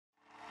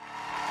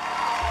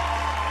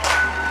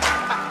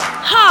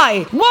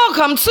Hi,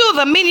 welcome to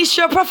the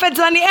ministry of Prophet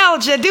Daniel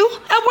Jedu,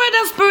 a word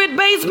and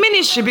spirit-based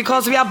ministry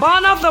because we are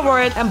born of the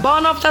word and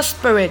born of the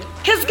spirit.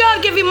 His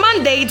God-given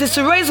mandate is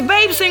to raise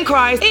babes in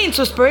Christ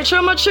into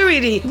spiritual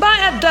maturity by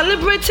a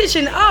deliberate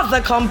teaching of the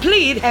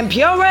complete and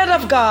pure word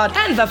of God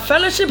and the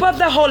fellowship of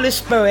the Holy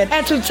Spirit,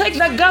 and to take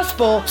the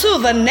gospel to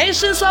the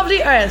nations of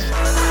the earth.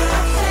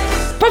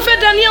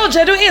 Prophet Daniel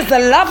Jedu is the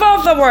lover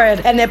of the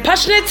word and a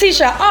passionate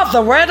teacher of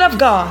the word of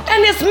God,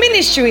 and his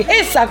ministry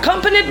is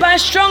accompanied by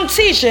strong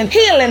teaching,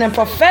 healing, and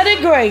prophetic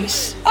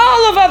grace.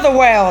 All over the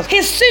world,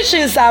 his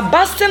teachings are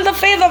boosting the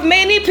faith of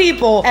many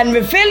people and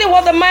revealing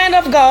what the mind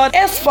of God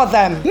is for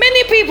them.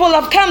 Many people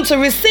have come to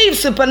receive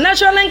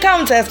supernatural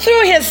encounters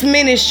through his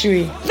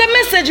ministry. The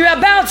message you're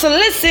about to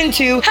listen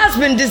to has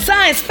been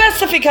designed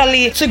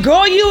specifically to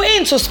grow you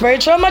into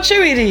spiritual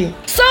maturity.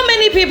 So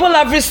many people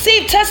have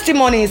received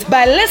testimonies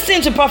by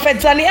listening to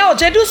Prophet Daniel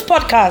Jedu's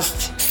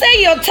podcast.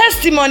 Say your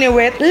testimony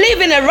with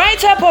leaving a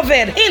write-up of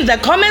it in the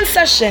comment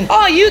section,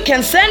 or you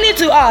can send it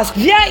to us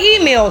via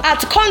email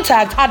at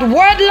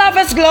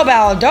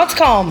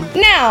contact@wordloversglobal.com.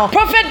 Now,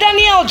 Prophet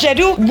Daniel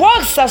Jedu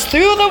walks us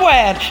through the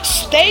word.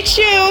 Stay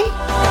tuned.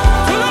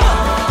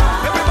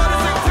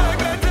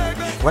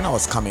 When I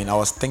was coming, I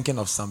was thinking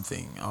of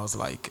something. I was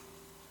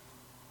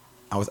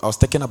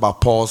thinking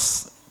about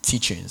Paul's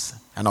teachings,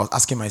 and I was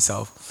asking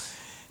myself,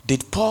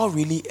 did Paul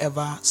really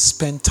ever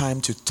spend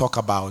time to talk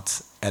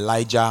about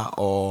Elijah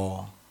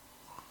or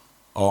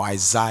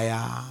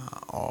Isaiah?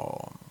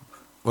 Or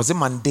was it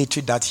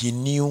mandatory that he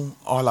knew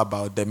all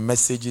about the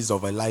messages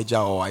of Elijah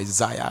or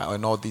Isaiah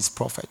and all these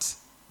prophets?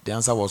 The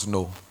answer was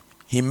no.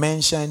 He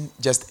mentioned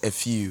just a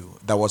few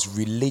that was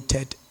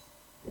related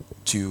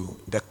to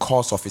the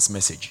course of his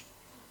message.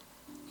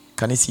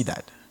 Can you see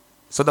that?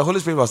 So the Holy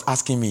Spirit was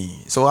asking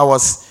me. So I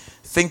was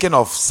thinking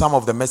of some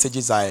of the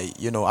messages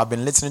I've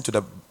been listening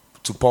to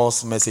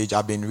Paul's message.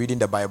 I've been reading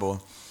the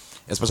Bible,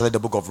 especially the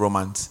book of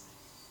Romans,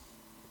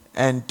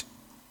 and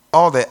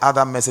all the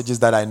other messages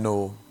that I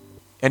know.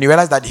 And you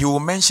realize that he will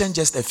mention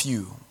just a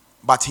few,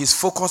 but his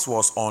focus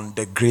was on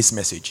the grace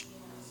message.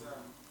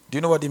 Do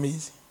you know what it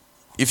means?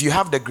 If you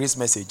have the grace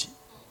message,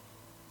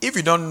 if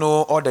you don't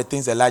know all the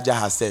things Elijah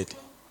has said,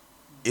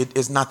 it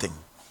is nothing.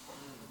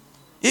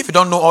 If you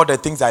don't know all the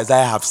things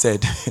Isaiah have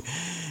said, it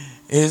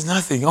is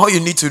nothing. All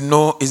you need to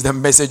know is the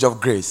message of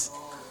grace.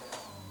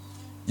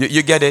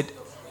 You get it?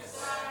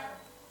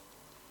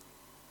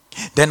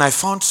 Then I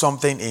found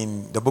something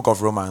in the book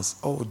of Romans.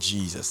 Oh,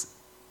 Jesus.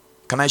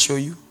 Can I show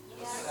you?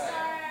 Yes,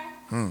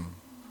 sir.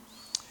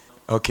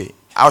 Okay.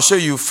 I'll show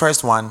you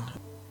first one.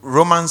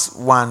 Romans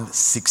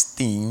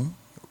 1:16.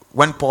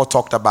 When Paul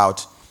talked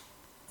about,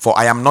 for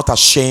I am not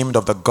ashamed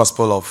of the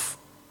gospel of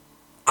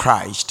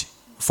Christ,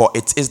 for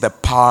it is the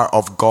power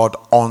of God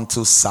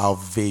unto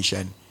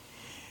salvation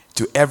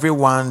to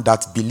everyone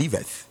that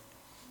believeth.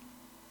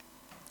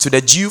 To the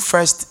Jew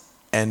first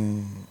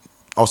and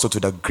also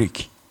to the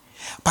Greek.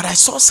 But I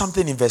saw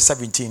something in verse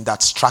 17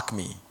 that struck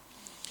me.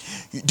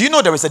 Do you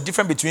know there is a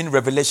difference between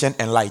revelation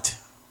and light?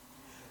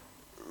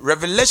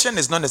 Revelation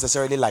is not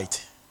necessarily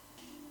light.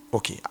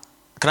 Okay.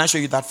 Can I show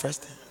you that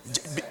first?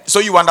 So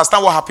you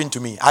understand what happened to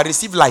me. I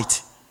received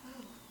light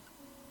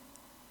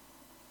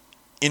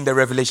in the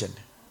revelation.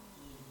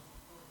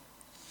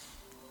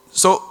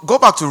 So go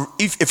back to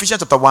Ephesians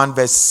chapter 1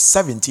 verse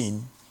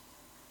 17.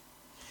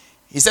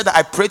 He said that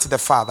I pray to the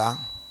Father,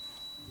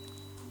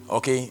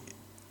 okay,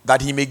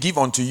 that he may give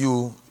unto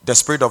you the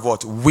spirit of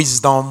what?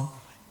 Wisdom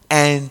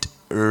and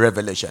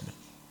revelation.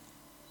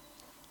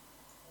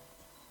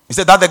 He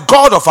said that the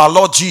God of our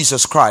Lord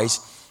Jesus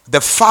Christ,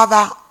 the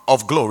Father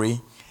of glory,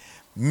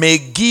 may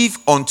give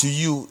unto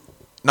you,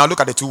 now look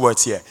at the two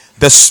words here,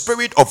 the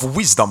spirit of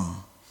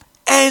wisdom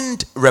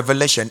and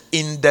revelation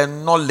in the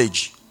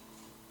knowledge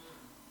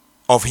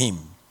of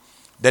him.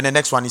 Then the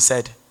next one he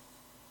said,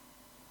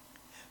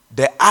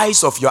 the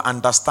eyes of your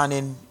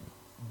understanding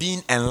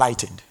being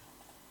enlightened.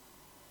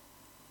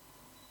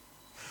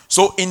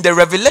 So in the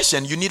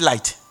revelation, you need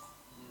light.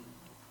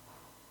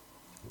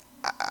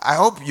 I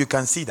hope you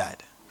can see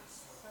that.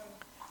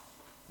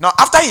 Now,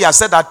 after he has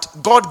said that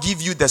God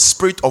give you the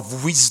spirit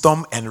of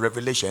wisdom and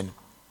revelation,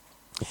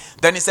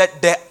 then he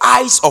said, the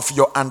eyes of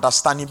your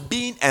understanding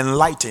being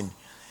enlightened,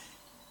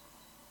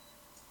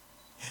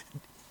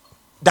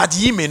 that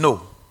ye may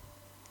know.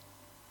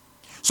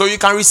 So you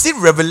can receive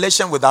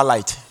revelation without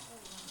light.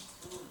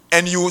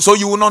 And you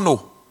will not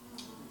know.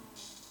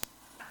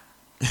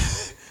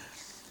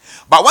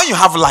 But when you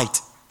have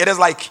light, it is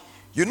like,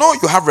 you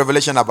have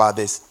revelation about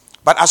this.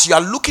 But as you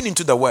are looking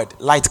into the word,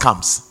 light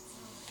comes.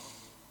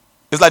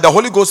 It's like the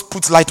Holy Ghost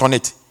puts light on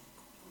it.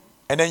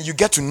 And then you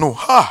get to know,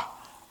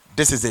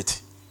 this is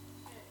it.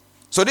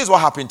 So this is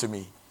what happened to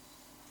me.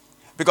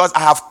 Because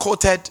I have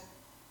quoted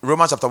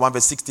Romans chapter 1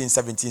 verse 16,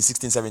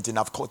 17,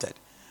 I've quoted.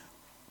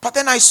 But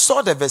then I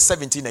saw the verse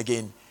 17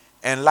 again,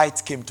 and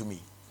light came to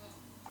me.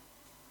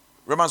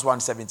 Romans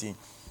 1:17.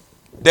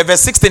 The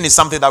verse 16 is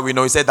something that we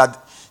know. He said that,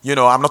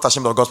 I'm not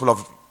ashamed of the gospel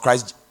of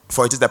Christ,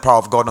 for it is the power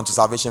of God unto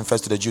salvation,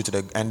 first to the Jew,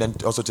 and then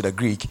also to the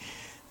Greek.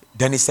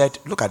 Then he said,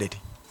 look at it.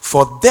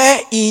 For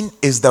therein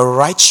is the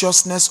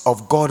righteousness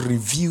of God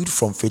revealed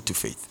from faith to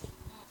faith.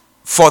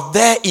 For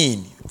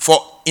therein, for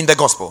in the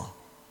gospel,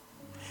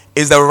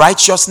 is the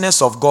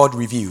righteousness of God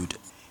revealed.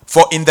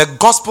 For in the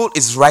gospel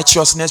is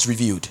righteousness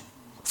revealed.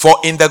 For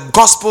in the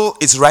gospel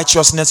is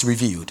righteousness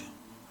revealed.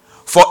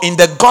 For in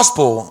the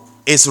gospel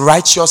is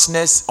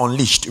righteousness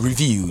unleashed,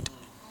 revealed.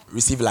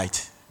 Receive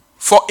light.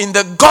 For in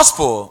the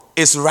gospel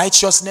is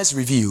righteousness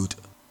revealed.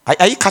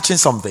 Are you catching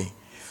something?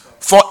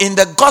 For in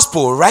the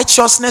gospel,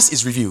 righteousness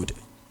is revealed.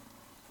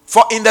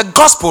 For in the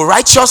gospel,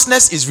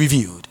 righteousness is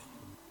revealed.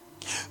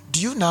 Do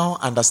you now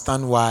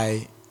understand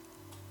why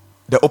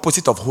the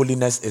opposite of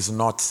holiness is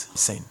not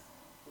sin?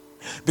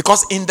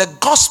 Because in the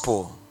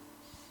gospel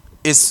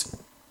is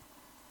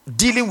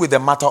dealing with the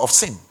matter of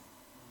sin.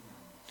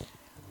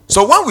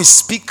 So when we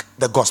speak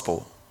the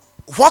gospel,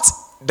 what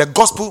the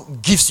gospel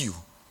gives you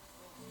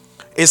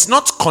is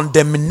not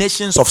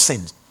condemnations of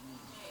sin.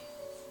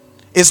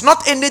 It's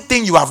not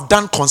anything you have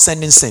done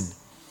concerning sin.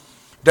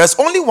 There's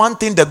only one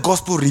thing the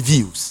gospel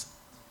reveals: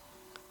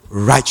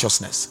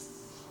 righteousness.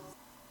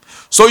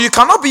 So you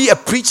cannot be a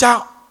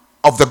preacher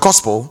of the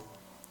gospel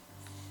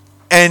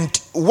and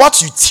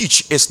what you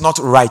teach is not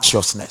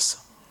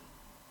righteousness.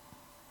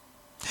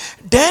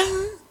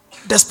 Then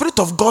the Spirit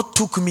of God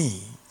took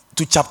me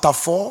to chapter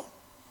 4,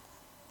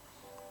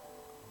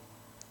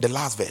 the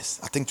last verse,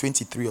 I think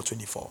 23 or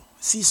 24.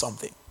 See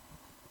something.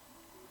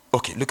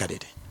 Okay, look at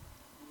it.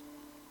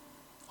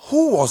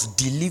 Who was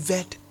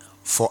delivered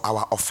for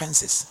our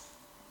offenses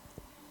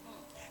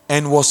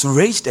and was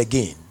raised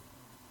again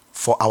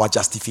for our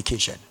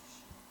justification.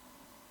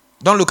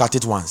 Don't look at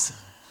it once.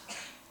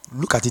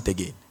 Look at it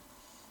again.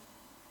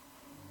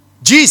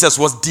 Jesus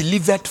was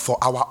delivered for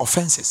our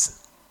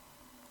offenses.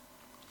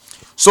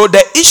 So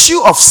the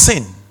issue of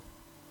sin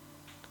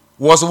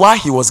was why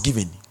he was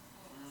given.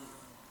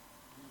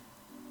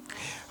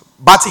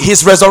 But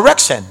his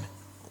resurrection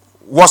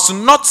was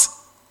not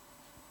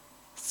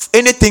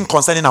anything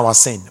concerning our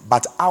sin,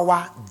 but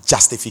our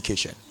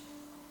justification.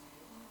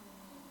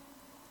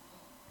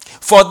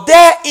 For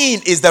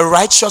therein is the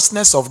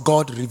righteousness of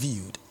God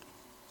revealed.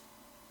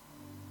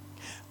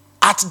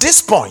 At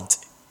this point,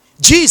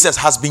 Jesus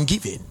has been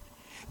given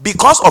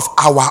because of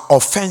our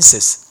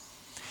offenses.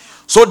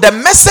 So the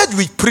message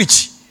we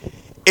preach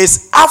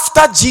is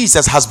after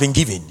Jesus has been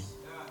given.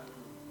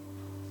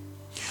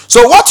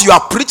 So what you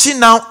are preaching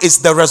now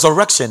is the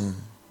resurrection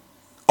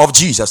of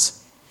Jesus,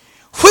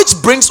 which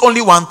brings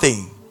only one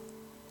thing: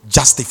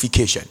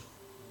 justification.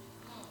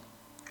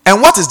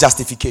 And what is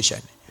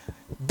justification?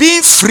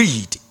 Being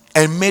freed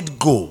and made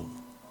go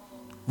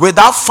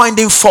without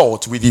finding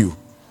fault with you.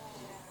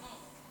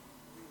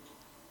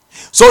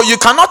 So you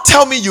cannot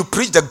tell me you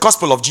preach the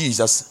gospel of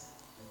Jesus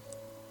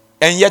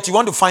and yet you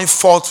want to find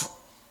fault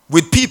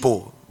with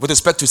people with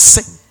respect to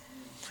sin.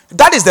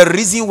 That is the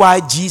reason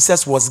why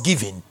Jesus was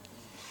given.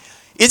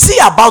 Is he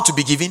about to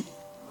be given?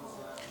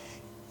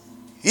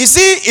 Is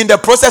he in the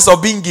process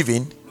of being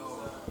given?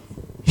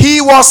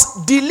 He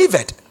was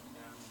delivered.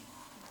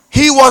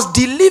 He was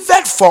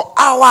delivered for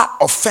our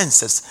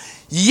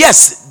offenses.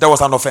 Yes, there was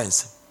an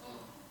offense.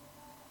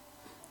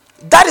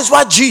 That is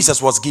why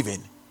Jesus was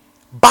given.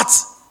 But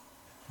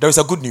there is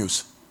a good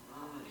news.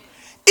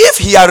 If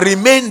he had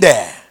remained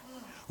there,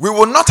 we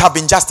would not have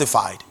been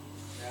justified.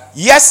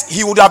 Yes,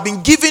 he would have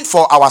been given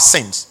for our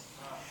sins,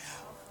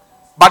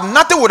 but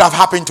nothing would have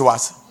happened to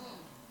us.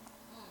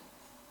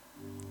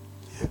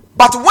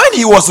 But when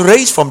he was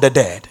raised from the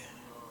dead,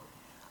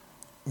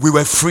 we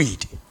were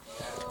freed.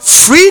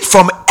 Freed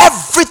from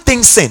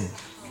everything sin.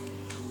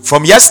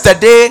 From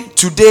yesterday,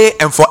 today,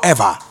 and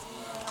forever.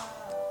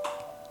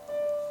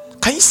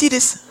 Can you see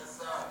this?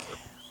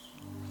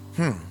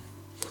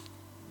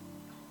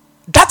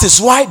 That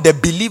is why the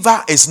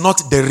believer is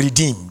not the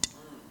redeemed.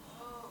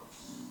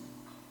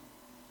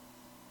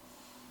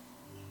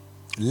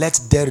 Let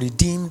the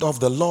redeemed of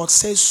the Lord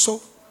say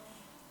so.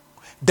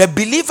 The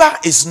believer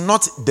is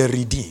not the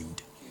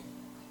redeemed.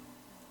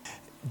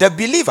 The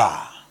believer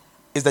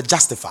is the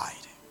justified.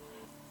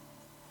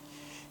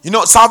 You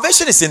know,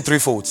 salvation is in three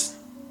folds.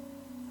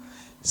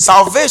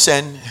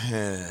 Salvation.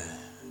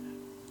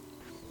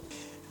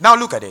 Now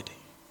look at it.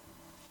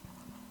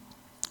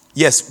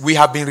 Yes, we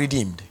have been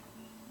redeemed.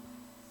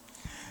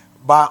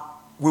 But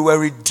we were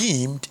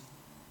redeemed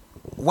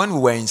when we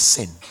were in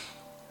sin.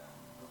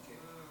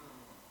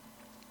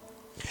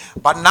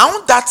 But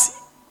now that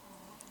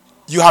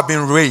you have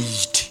been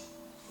raised,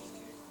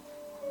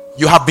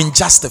 you have been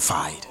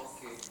justified.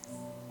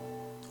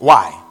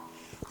 Why?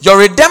 Your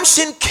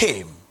redemption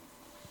came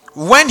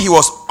when he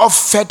was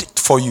offered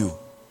for you.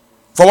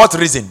 For what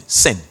reason?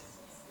 Sin.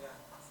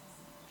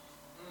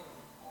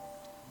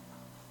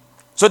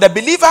 So the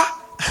believer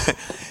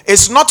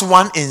is not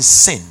one in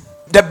sin.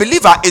 The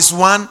believer is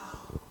one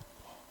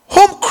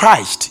whom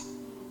Christ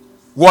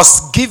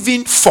was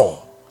given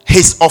for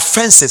his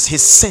offenses,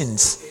 his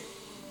sins.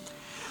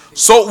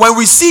 So when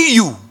we see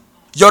you,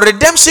 your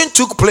redemption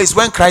took place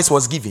when Christ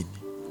was given.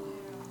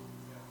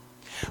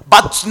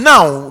 But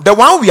now, the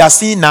one we are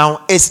seeing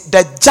now is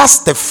the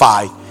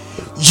justified,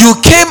 You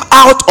came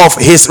out of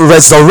his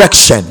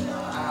resurrection.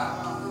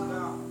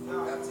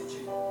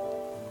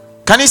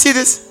 Can you see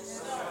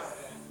this?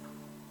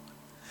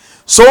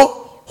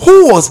 So,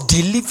 who was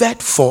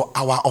delivered for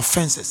our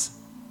offenses?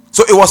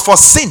 So, it was for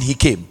sin he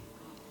came.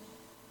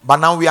 But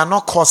now we are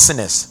not called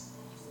sinners.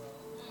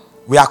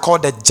 We are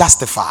called the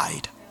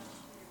justified.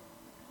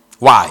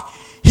 Why?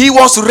 He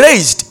was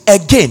raised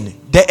again.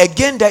 The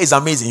again there is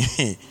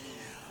amazing.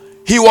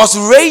 He was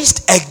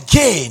raised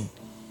again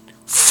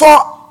for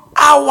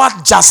our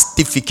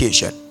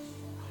justification.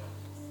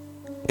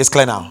 It's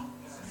clear now.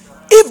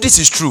 If this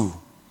is true,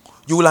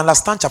 you will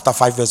understand chapter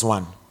 5 verse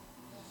 1.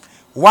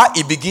 Why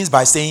it begins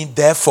by saying,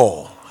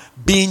 therefore,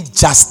 being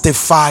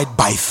justified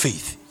by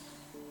faith.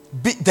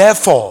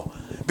 Therefore,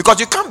 because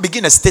you can't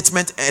begin a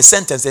statement, a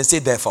sentence and say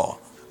therefore.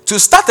 To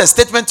start a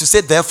statement to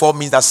say therefore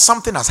means that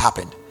something has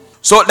happened.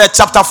 So the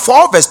chapter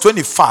 4 verse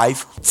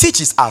 25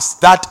 teaches us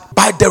that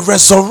by the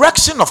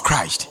resurrection of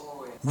Christ,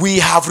 we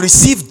have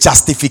received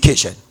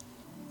justification.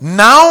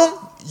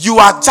 Now you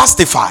are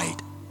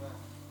justified.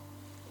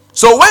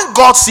 So when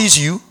God sees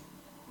you,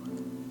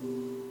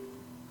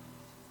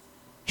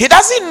 he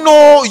doesn't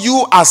know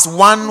you as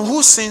one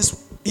who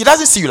sins. He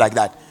doesn't see you like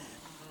that.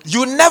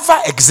 You never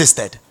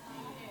existed.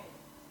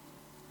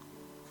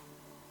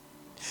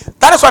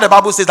 That is why the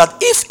Bible says that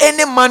if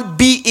any man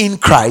be in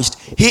Christ,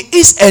 he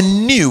is a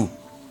new.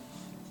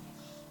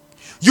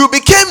 You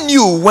became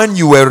new when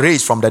you were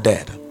raised from the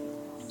dead.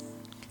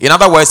 In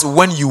other words,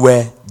 when you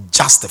were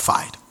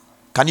justified.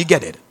 Can you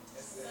get it?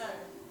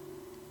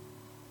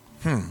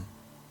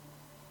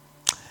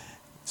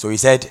 So he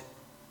said,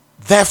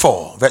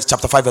 therefore,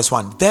 chapter 5 verse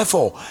 1,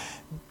 therefore,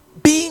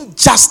 being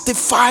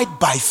justified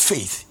by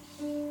faith,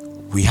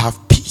 we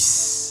have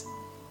peace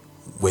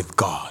with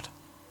God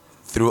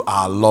through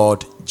our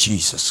Lord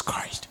Jesus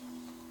Christ.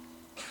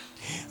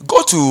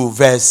 Go to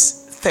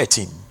verse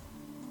 13.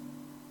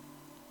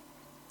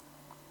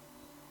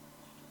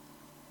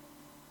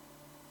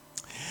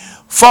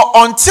 For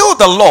until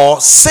the law,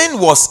 sin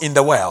was in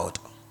the world,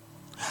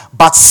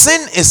 but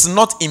sin is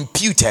not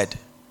imputed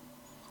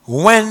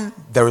when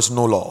there is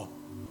no law.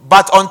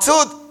 But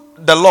until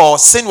the law,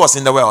 sin was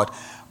in the world,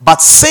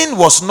 but sin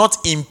was not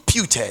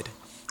imputed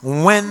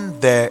when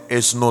there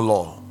is no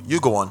law.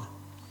 You go on.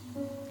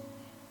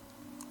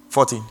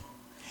 14.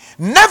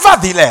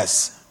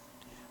 Nevertheless,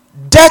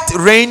 death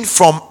reigned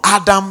from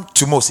Adam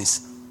to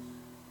Moses,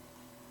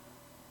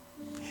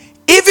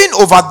 even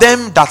over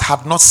them that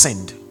had not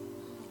sinned,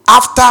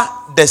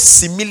 after the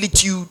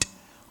similitude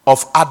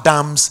of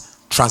Adam's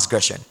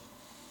transgression,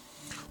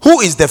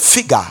 who is the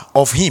figure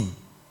of him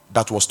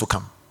that was to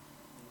come.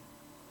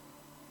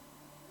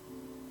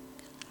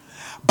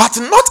 But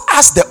not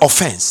as the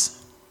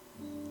offense,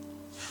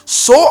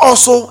 so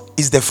also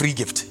is the free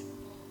gift.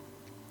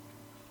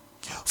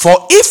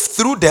 For if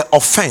through the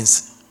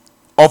offense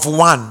of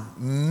one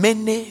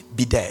many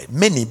be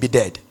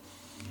dead,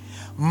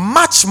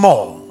 much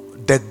more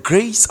the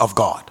grace of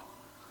God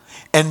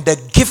and the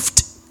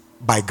gift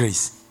by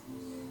grace.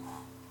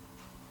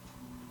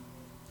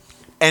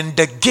 And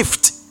the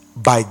gift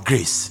by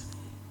grace.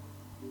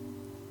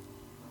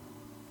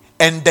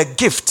 And the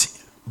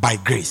gift by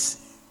grace.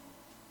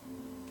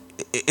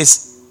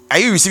 Are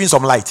you receiving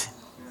some light?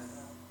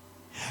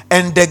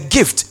 And the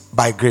gift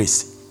by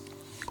grace,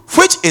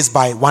 which is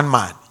by one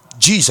man,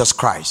 Jesus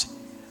Christ,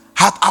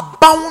 hath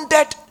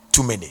abounded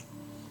to many.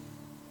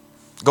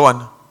 Go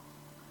on.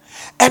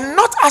 And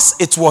not as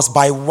it was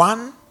by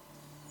one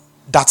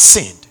that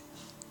sinned,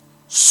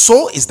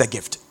 so is the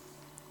gift.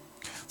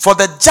 For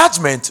the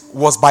judgment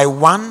was by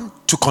one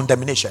to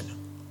condemnation,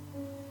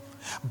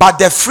 but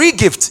the free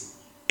gift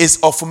is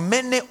of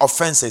many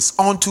offenses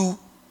unto.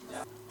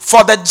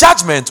 For the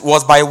judgment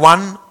was by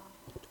one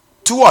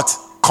to what?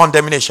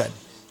 Condemnation.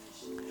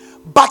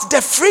 But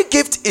the free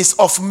gift is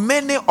of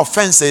many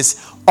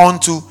offenses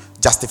unto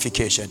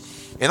justification.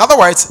 In other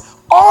words,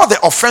 all the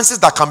offenses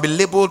that can be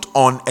labeled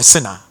on a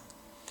sinner,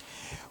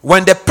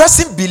 when the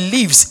person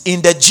believes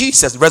in the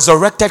Jesus,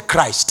 resurrected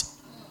Christ,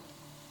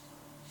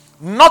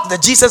 not the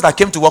Jesus that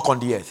came to walk on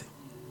the earth,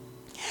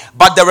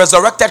 but the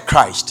resurrected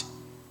Christ,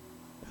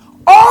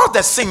 all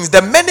the sins,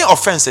 the many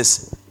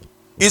offenses,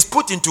 is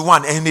put into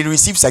one and he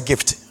receives a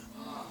gift.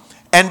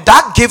 And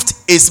that gift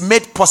is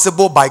made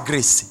possible by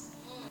grace.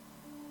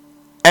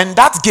 And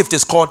that gift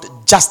is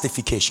called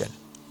justification.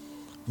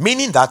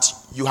 Meaning that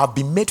you have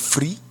been made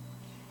free.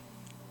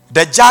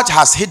 The judge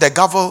has hit the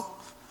gavel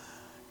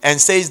and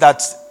says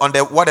that on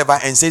the whatever,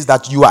 and says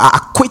that you are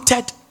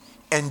acquitted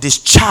and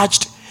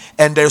discharged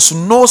and there's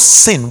no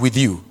sin with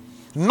you.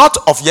 Not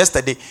of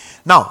yesterday.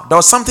 Now, there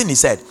was something he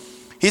said.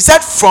 He said,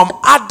 from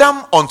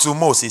Adam unto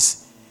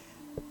Moses,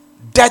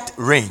 death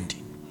reigned.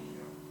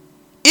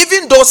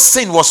 Even though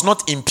sin was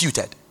not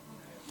imputed,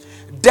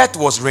 death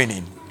was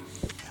reigning.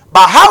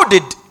 But how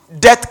did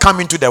death come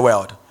into the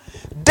world?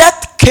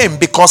 Death came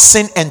because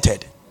sin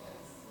entered.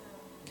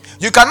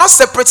 You cannot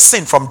separate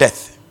sin from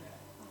death.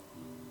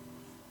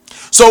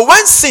 So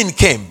when sin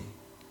came,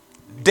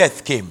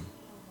 death came.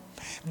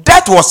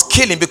 Death was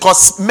killing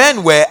because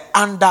men were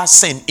under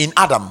sin in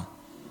Adam.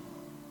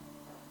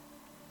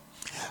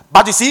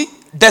 But you see,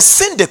 the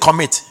sin they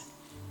commit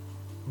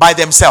by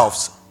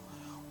themselves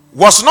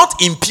was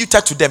not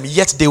imputed to them,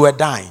 yet they were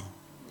dying.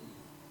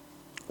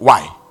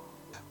 Why?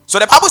 So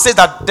the Bible says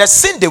that the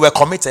sin they were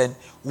committing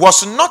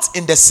was not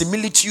in the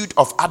similitude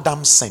of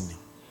Adam's sin.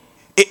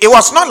 It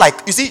was not like,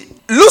 you see,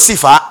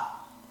 Lucifer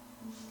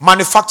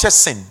manufactured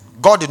sin.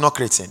 God did not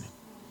create sin.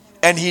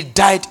 And he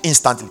died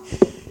instantly.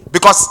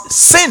 Because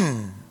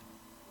sin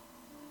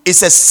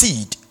is a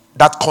seed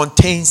that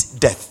contains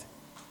death.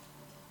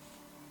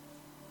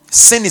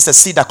 Sin is a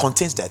seed that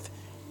contains death.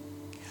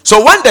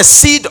 So when the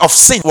seed of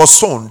sin was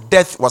sown,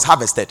 death was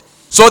harvested.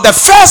 So the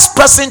first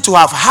person to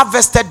have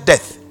harvested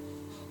death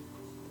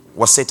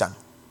was Satan.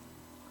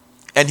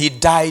 And he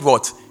died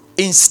what?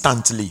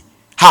 Instantly.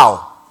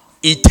 How?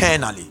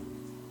 Eternally.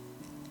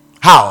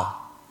 How?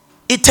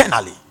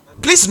 Eternally.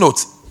 Please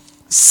note,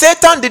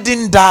 Satan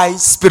didn't die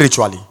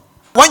spiritually.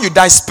 When you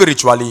die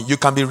spiritually, you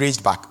can be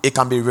raised back. It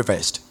can be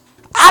reversed.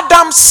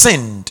 Adam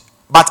sinned,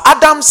 but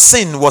Adam's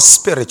sin was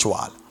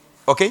spiritual.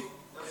 Okay?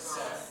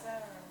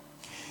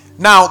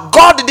 Now,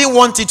 God didn't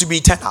want it to be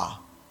eternal.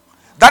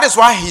 That is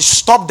why he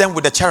stopped them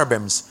with the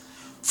cherubims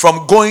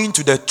from going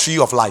to the tree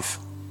of life.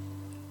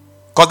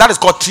 Because that is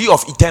called tree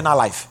of eternal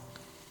life.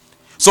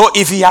 So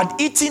if he had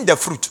eaten the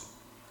fruit,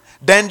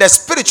 then the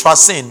spiritual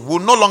sin will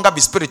no longer be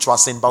spiritual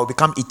sin, but will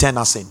become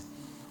eternal sin,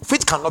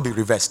 which cannot be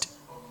reversed.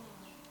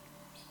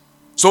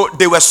 So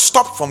they were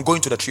stopped from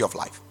going to the tree of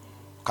life.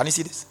 Can you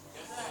see this?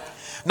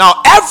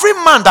 Now, every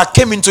man that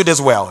came into this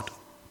world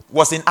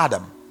was in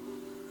Adam,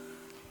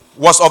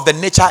 was of the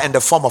nature and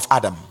the form of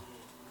Adam.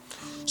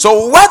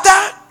 So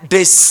whether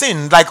they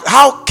sinned, like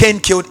how Cain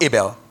killed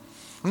Abel,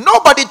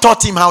 nobody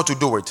taught him how to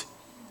do it.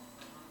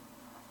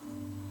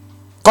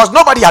 Because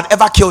nobody had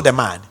ever killed a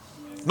man,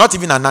 not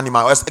even an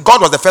animal.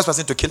 God was the first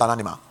person to kill an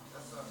animal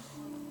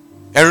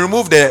and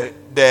remove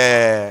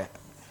the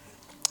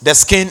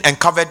skin and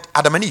covered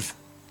Adam and Eve.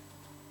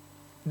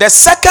 The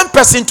second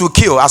person to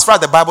kill, as far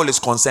as the Bible is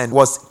concerned,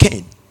 was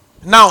Cain.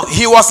 Now,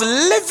 he was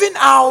living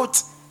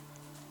out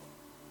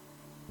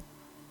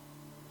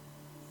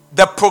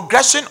the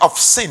progression of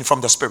sin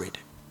from the spirit.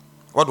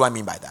 What do I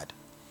mean by that?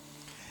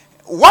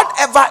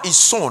 Whatever is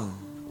sown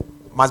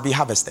must be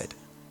harvested.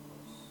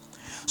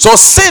 So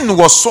sin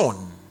was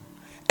sown,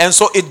 and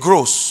so it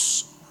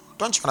grows.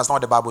 Don't you understand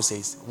what the Bible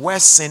says? Where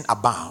sin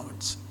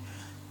abounds.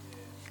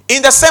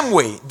 In the same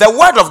way, the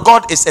word of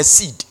God is a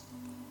seed,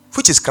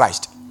 which is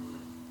Christ.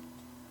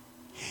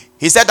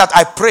 He said that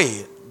I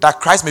pray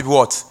that Christ may be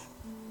what?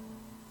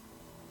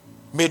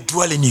 May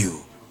dwell in you.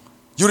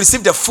 You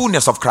receive the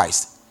fullness of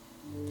Christ.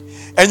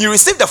 And you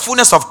receive the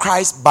fullness of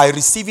Christ by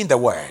receiving the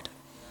word.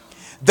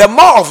 The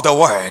more of the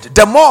word,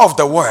 the more of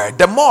the word,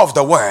 the more of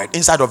the word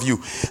inside of you,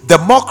 the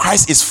more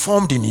Christ is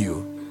formed in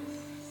you.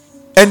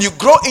 And you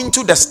grow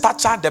into the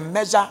stature, the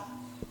measure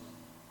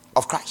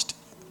of Christ.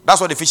 That's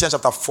what Ephesians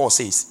chapter 4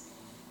 says.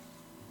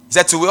 He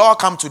said, so we all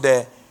come to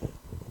the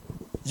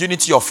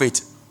unity of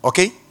faith.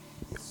 Okay?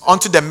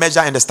 Unto the measure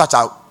and the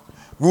stature.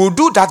 We will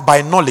do that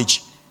by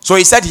knowledge. So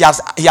he said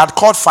he had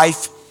called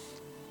five.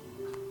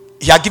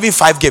 He had given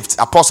 5 gifts: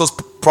 apostles,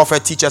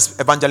 prophets, teachers,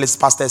 evangelists,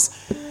 pastors,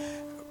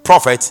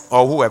 prophets,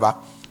 or whoever.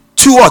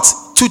 To what?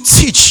 To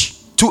teach,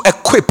 to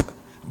equip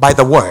by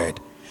the word.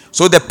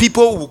 So the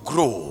people will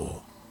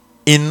grow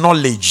in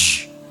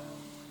knowledge.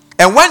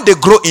 And when they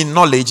grow in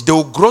knowledge, they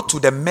will grow to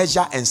the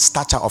measure and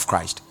stature of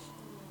Christ.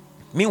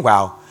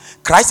 Meanwhile,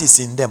 Christ is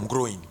in them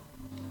growing.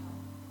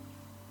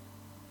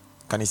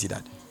 Can you see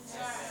that?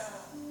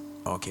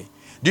 Okay.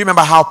 Do you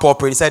remember how Paul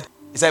prayed? He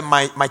said,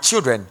 my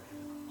children,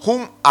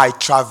 whom I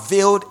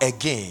travailed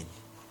again,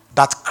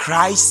 that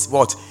Christ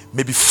what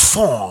may be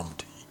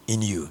formed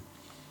in you.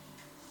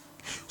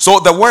 So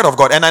the word of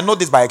God, and I know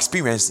this by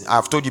experience.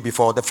 I've told you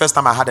before, the first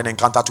time I had an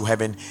encounter to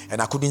heaven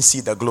and I couldn't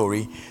see the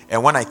glory,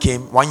 and when I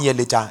came 1 year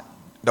later,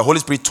 the Holy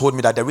Spirit told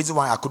me that the reason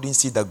why I couldn't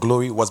see the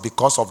glory was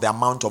because of the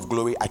amount of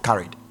glory I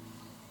carried.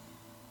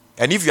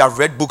 And if you have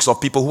read books of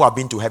people who have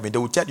been to heaven, they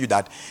will tell you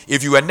that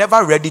if you were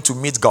never ready to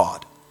meet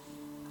God,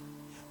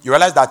 you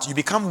realize that you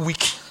become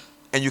weak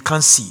and you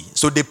can't see.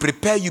 So they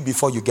prepare you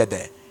before you get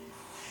there.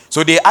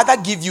 So they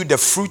either give you the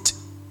fruit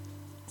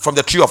from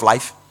the tree of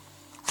life,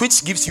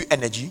 which gives you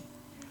energy,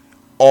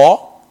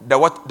 or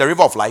the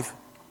river of life,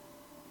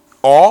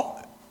 or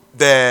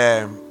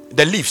the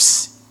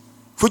leaves,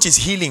 which is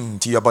healing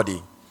to your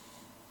body.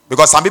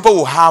 Because some people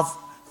will have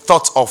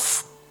thoughts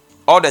of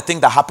all the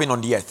things that happen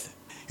on the earth.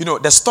 You know,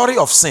 the story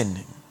of sin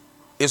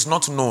is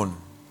not known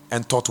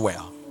and taught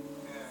well.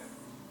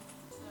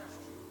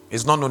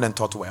 It's not known and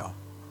taught well.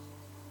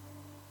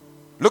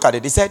 Look at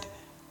it. He said,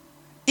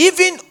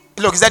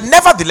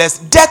 nevertheless,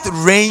 death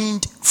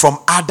reigned from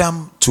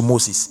Adam to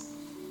Moses.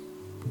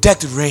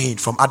 Death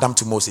reigned from Adam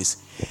to Moses.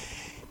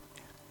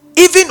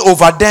 Even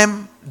over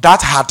them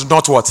that had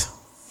not what?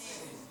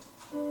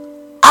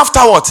 After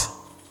what?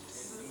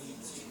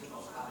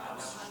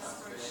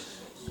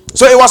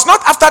 So it was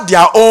not after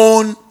their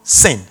own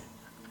sin,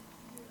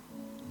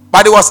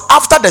 but it was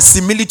after the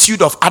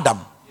similitude of Adam.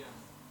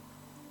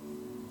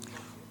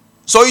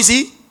 So you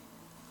see,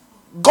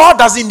 God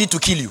doesn't need to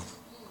kill you.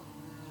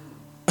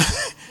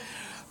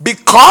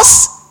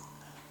 Because,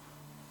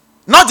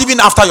 not even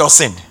after your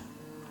sin.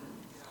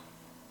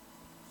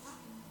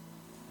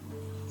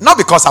 Not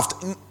because after.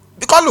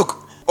 Because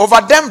look,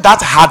 over them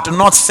that had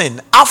not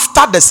sinned,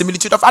 after the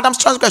similitude of Adam's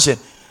transgression,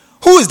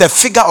 who is the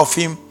figure of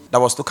him that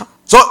was to come?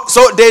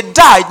 So they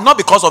died not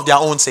because of their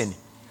own sin.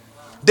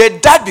 They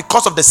died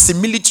because of the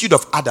similitude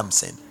of Adam's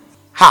sin.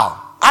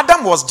 How?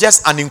 Adam was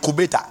just an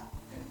incubator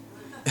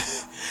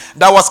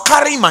that was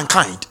carrying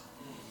mankind.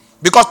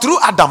 Because through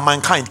Adam,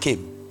 mankind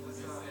came.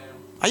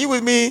 Are you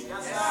with me?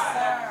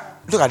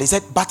 Look at it. He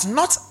said, but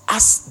not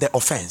as the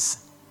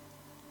offense.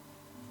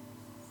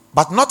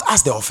 But not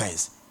as the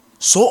offense.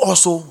 So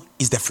also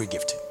is the free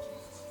gift.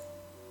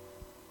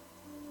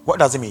 What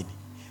does it mean?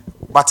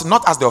 But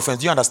not as the offense.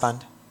 Do you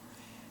understand?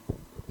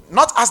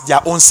 Not as their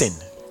own sin.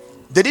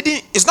 They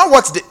didn't. It's not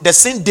what the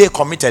sin they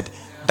committed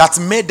that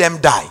made them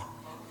die.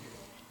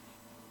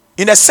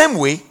 In the same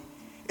way,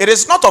 it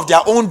is not of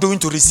their own doing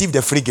to receive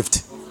the free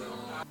gift.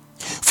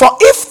 For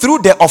if through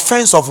the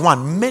offense of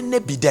one many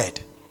be dead,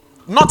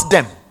 not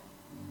them,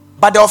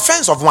 but the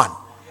offense of one,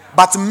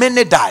 but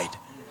many died,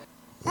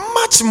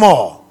 much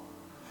more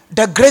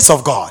the grace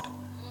of God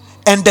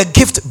and the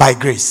gift by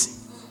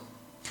grace,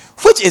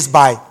 which is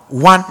by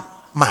one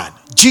man,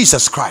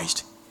 Jesus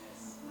Christ,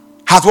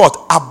 has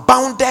what?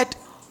 Abounded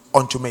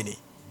unto many.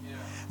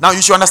 Now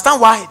you should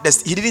understand why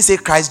he didn't say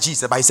Christ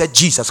Jesus, but he said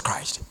Jesus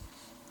Christ.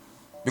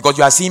 Because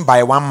you are seen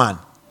by one man.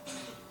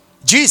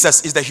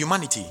 Jesus is the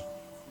humanity.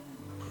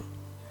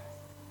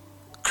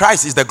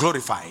 Christ is the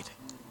glorified.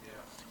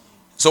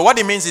 So what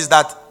it means is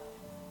that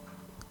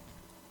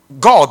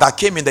God that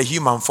came in the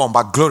human form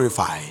but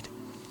glorified.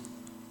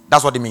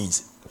 That's what it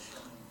means.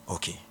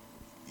 Okay.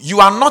 You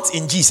are not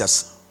in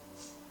Jesus.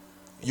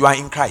 You are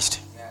in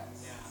Christ.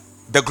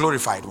 The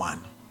glorified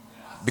one.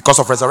 Because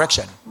of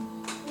resurrection.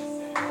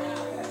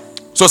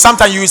 So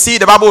sometimes you see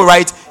the Bible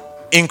write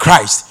in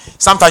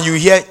Christ. Sometimes you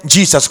hear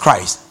Jesus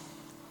Christ.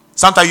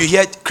 Sometimes you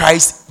hear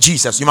Christ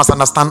Jesus. You must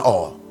understand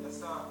all.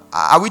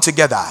 Are we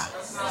together?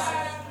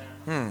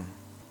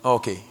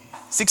 Okay.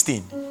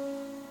 16.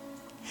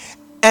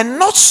 And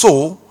not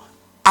so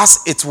as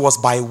it was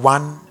by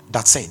one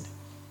that sinned.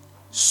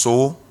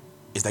 So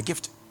is the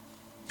gift.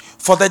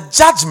 For the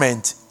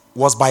judgment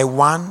was by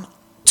one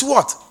to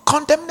what?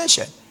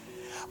 Condemnation.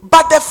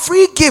 But the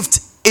free gift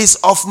is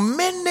of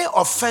many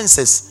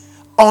offenses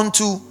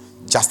unto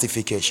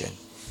justification.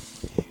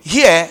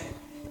 Here,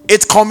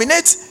 it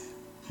culminates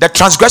the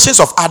transgressions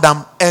of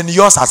Adam and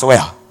yours as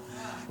well.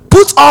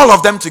 Put all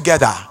of them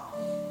together.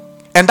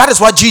 And that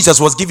is what Jesus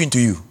was giving to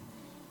you.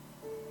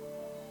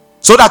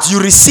 So that you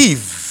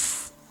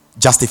receive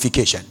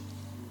justification.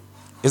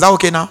 Is that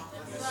okay now?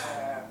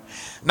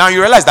 Yes, now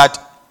you realize that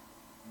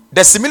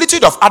the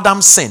similitude of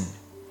Adam's sin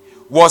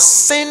was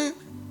sin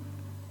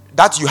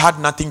that you had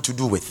nothing to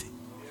do with.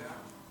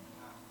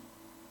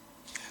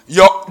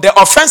 The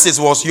offenses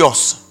was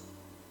yours.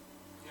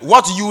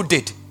 What you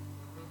did.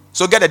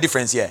 So get the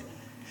difference here.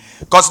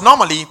 Because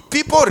normally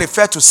people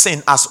refer to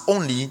sin as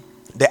only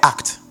the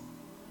act.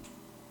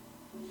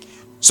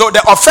 So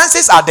the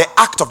offenses are the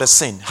act of the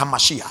sin,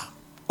 Hamashiach.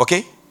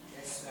 Okay?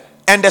 Yes,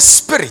 and the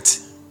spirit,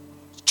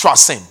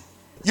 trust sin.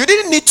 You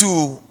didn't need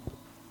to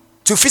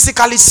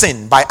physically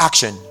sin by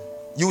action.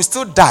 You will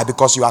still die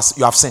because you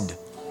have sinned.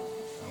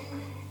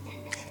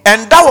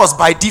 And that was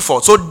by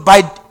default. So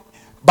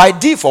by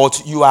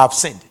default, you have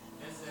sinned.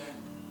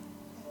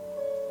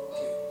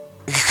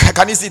 Yes,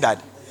 can you see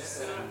that?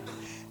 Yes,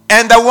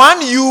 and the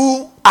one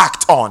you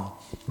act on.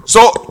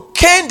 So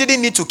Cain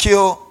didn't need to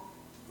kill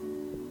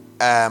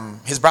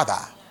his brother.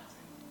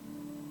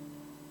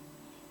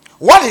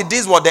 What he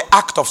did was the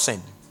act of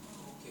sin.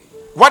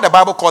 What the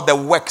Bible called the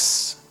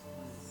works.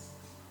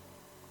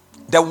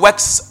 The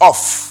works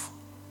of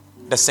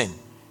the sin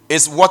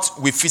is what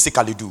we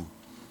physically do.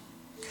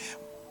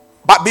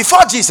 But before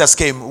Jesus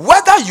came,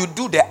 whether you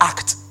do the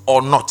act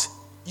or not,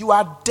 you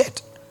are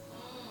dead.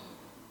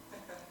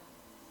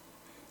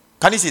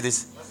 Can you see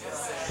this?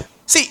 Yes,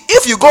 see,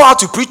 if you go out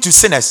to preach to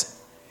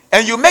sinners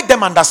and you make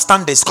them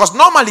understand this, because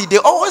normally they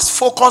always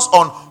focus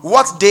on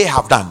what they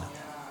have done.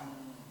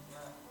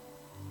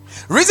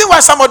 Reason why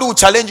somebody will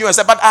challenge you and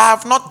say, but I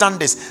have not done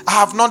this, I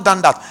have not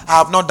done that, I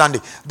have not done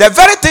it. The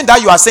very thing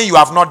that you are saying you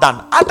have not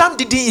done, Adam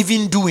didn't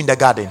even do in the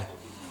garden.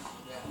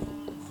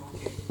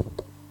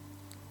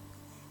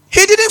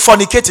 He didn't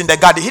fornicate in the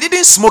garden. He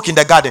didn't smoke in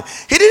the garden.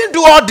 He didn't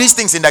do all these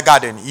things in the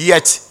garden.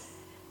 Yet,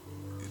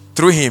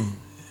 through him,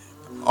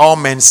 all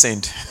men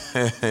sinned.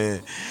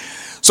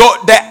 So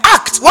the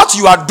act, what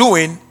you are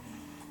doing,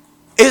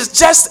 is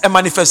just a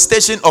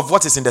manifestation of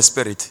what is in the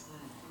spirit.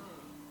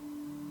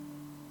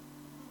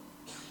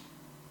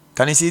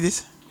 Can you see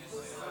this?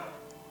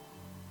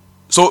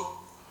 So,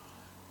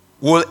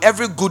 will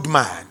every good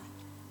man,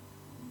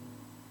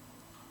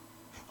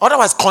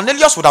 otherwise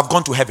Cornelius would have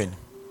gone to heaven.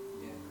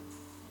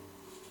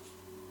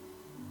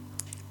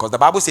 Because the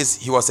Bible says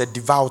he was a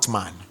devout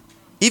man.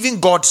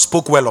 Even God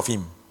spoke well of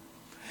him.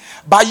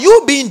 But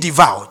you being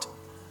devout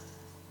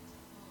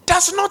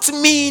does not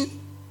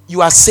mean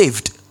you are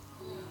saved.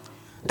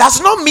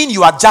 Does not mean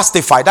you are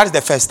justified. That is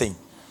the first thing.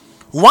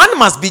 one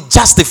must be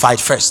justified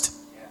first.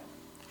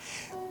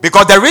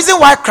 Because the reason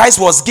why Christ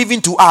was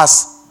given to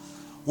us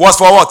was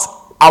for what?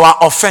 Our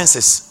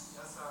offenses.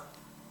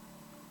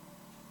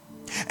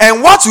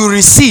 And what we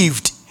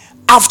received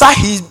after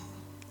him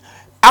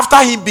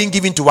being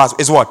given to us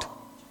is what?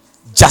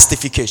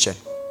 Justification.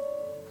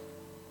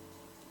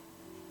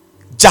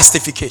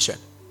 Justification.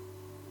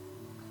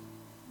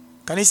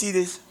 Can you see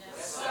this?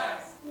 Yes,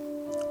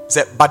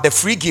 sir. But the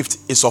free gift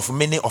is of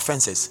many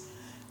offenses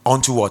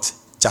unto what?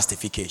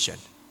 Justification.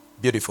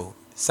 Beautiful.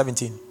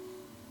 17.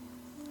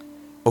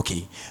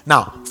 Okay.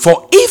 Now,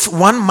 for if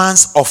one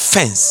man's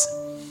offense,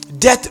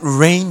 death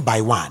reigned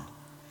by one,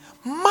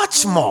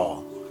 much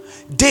more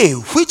they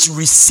which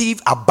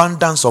receive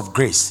abundance of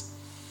grace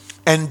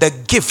and the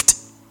gift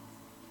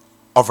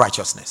of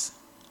righteousness.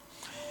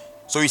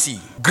 So you see,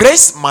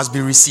 grace must be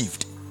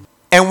received.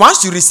 And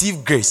once you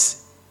receive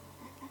grace,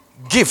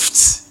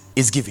 gifts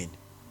is given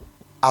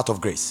out of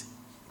grace.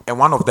 And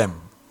one of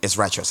them is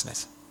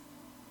righteousness.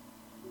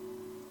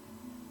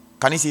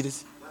 Can you see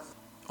this?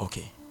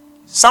 Okay.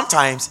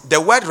 Sometimes the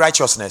word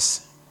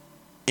righteousness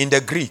in the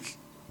Greek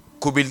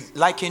could be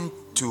likened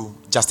to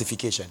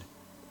justification.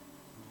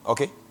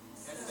 Okay?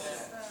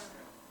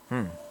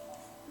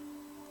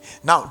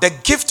 Now, the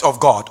gift of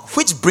God,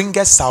 which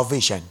bringeth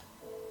salvation,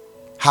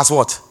 has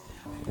what?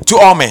 To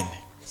all men.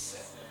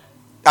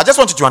 I just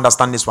want you to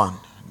understand this one.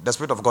 The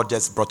Spirit of God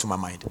just brought to my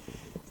mind.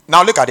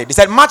 Now look at it. He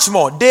said, much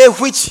more, they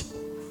which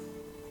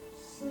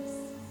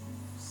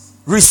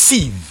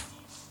receive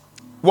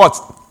what?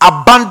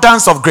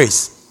 Abundance of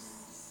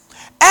grace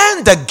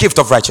and the gift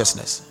of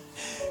righteousness.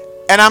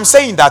 And I'm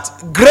saying that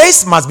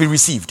grace must be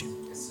received.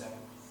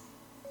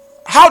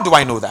 How do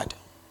I know that?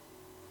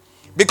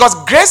 Because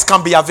grace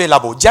can be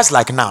available just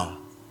like now.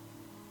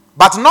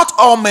 But not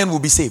all men will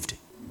be saved.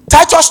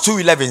 Titus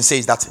 2:11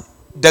 says that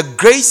the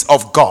grace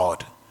of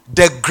God,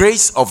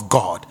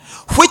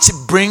 which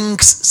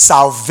brings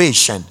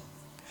salvation,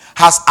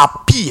 has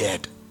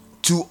appeared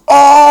to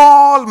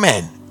all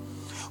men.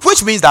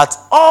 Which means that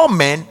all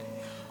men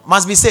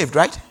must be saved,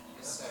 right?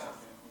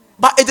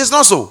 But it is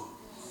not so.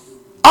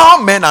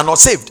 All men are not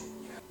saved.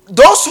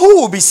 Those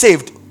who will be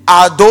saved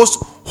are those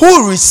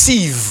who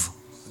receive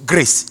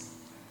grace.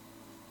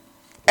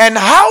 And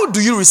how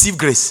do you receive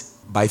grace?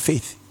 By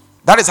faith.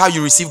 That is how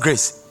you receive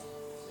grace.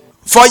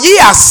 For ye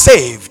are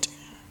saved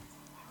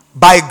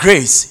by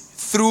grace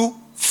through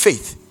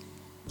faith.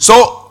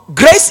 So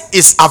grace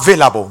is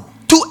available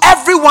to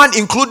everyone,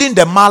 including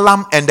the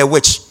Malam and the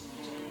witch.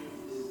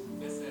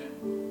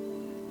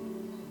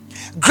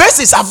 Grace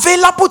is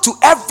available to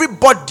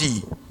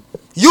everybody.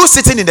 You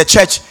sitting in the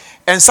church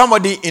and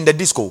somebody in the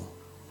disco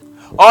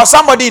or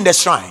somebody in the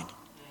shrine.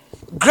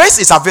 Grace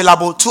is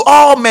available to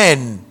all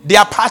men. They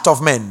are part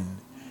of men.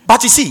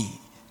 But you see,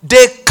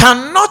 they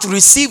cannot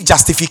receive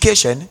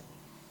justification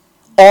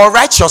or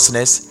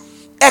righteousness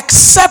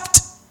except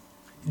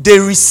they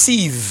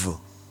receive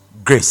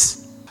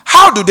grace.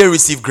 How do they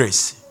receive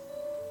grace?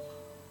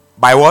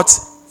 By what?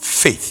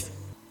 Faith.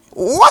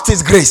 What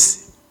is grace?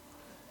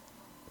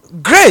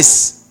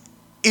 Grace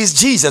is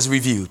Jesus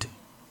revealed.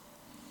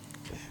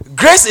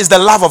 Grace is the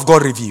love of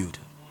God revealed.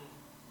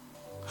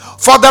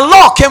 For the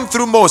law came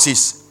through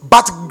Moses,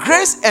 but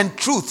grace and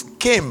truth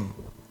came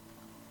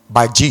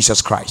by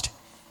Jesus Christ.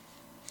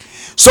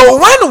 So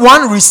when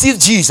one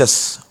receives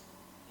Jesus,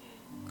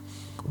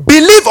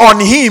 believe on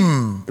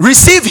him,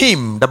 receive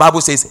him, the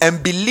Bible says,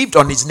 and believed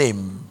on his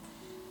name,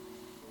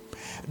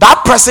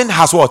 that person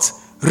has what?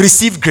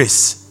 Received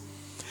grace.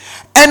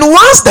 And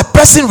once the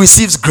person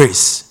receives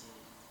grace,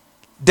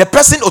 the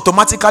person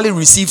automatically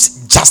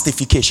receives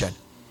justification.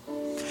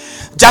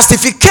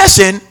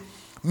 Justification,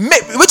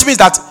 which means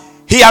that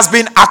he has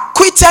been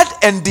acquitted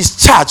and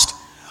discharged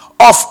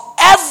of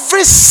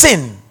every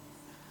sin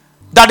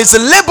that is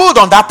labeled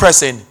on that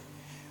person,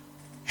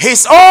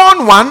 his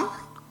own one,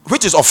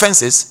 which is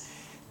offenses,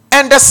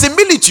 and the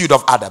similitude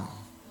of Adam.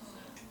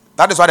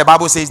 That is why the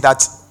Bible says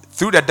that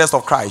through the death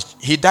of Christ,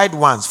 he died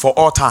once for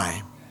all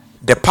time.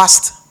 The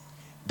past,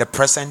 the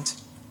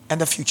present, and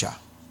the future.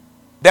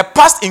 The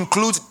past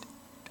includes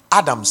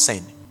Adam's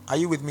sin. Are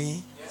you with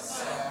me? Yes,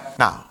 sir.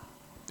 Now,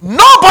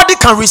 nobody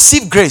can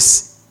receive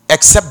grace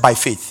except by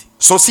faith.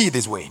 So see it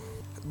this way.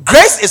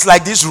 Grace is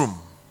like this room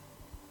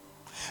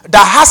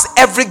that has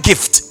every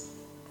gift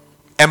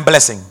and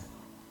blessing.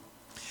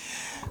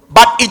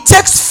 But it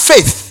takes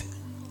faith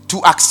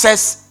to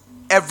access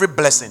every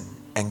blessing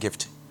and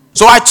gift.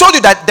 So I told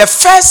you that the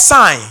first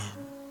sign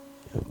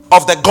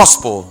of the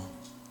gospel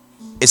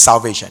is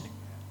salvation.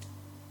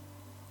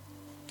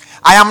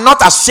 I am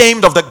not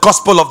ashamed of the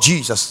gospel of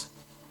Jesus,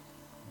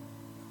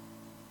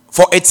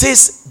 for it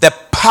is the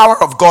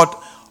power of God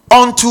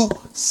unto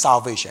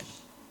salvation.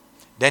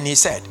 Then he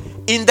said,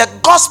 in the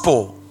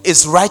gospel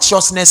is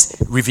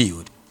righteousness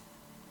revealed,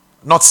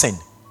 not sin.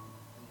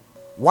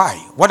 Why?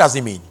 What does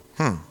it mean?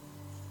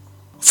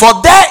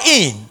 For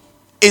therein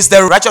is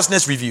the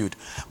righteousness revealed.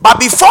 But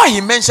before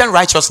he mentioned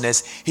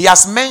righteousness, he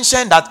has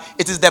mentioned that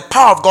it is the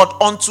power of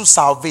God unto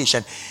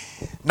salvation.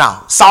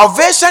 Now,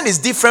 salvation is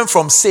different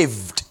from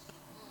saved.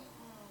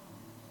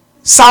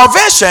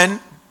 Salvation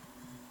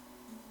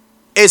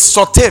is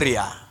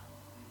soteria.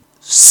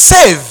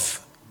 Save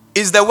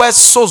is the word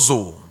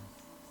sozo.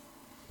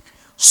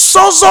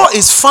 Sozo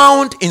is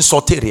found in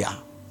soteria.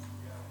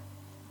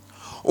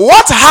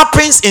 What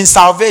happens in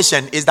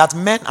salvation is that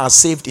men are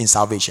saved in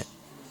salvation.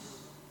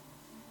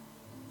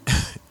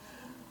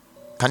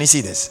 Can you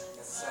see this?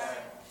 Yes,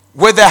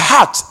 with the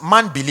heart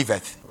man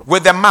believeth,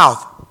 with the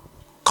mouth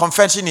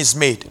confession is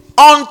made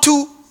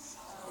unto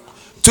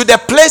to the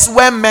place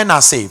where men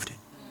are saved.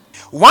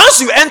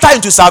 Once you enter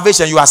into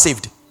salvation, you are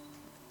saved.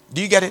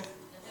 Do you get it?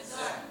 Yes,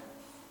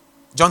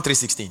 John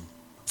 3:16.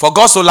 For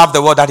God so loved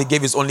the world that he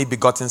gave his only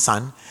begotten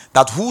son,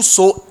 that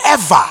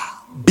whosoever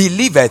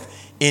believeth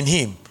in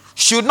him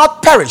should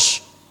not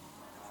perish,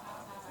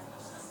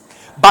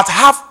 but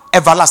have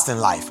everlasting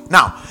life.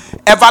 Now,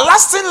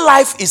 everlasting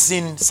life is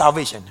in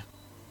salvation.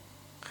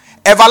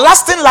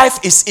 Everlasting life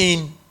is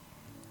in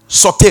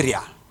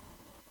soteria.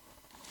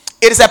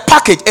 It is a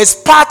package. It's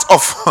part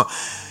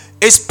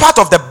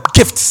of the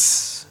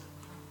gifts.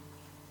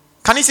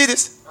 Can you see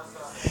this?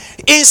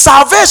 In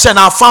salvation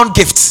are found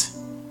gifts.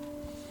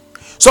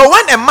 So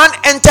when a man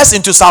enters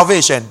into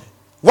salvation,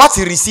 what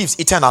he receives?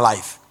 Eternal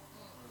life.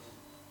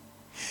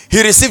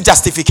 He receives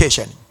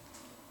justification.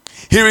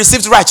 He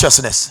receives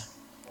righteousness.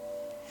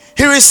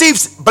 He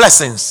receives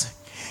blessings.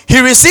 He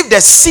receives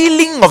the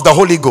sealing of the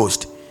Holy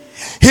Ghost.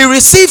 He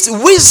receives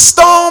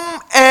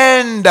wisdom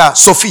and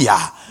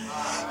Sophia.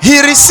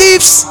 He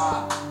receives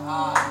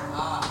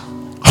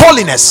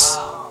holiness.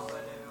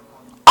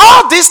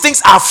 All these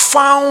things are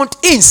found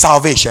in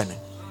salvation.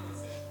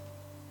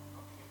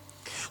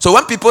 So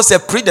when people say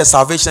preach the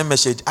salvation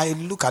message, I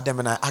look at them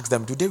and I ask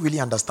them, do they really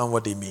understand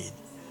what they mean?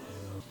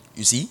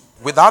 You see,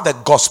 without the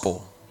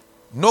gospel,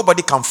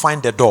 nobody can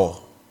find the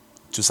door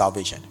to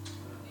salvation.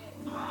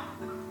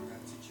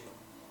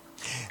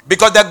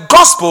 Because the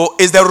gospel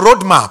is the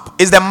roadmap,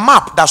 is the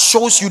map that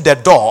shows you the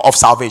door of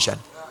salvation.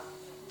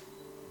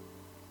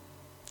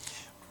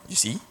 You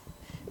see?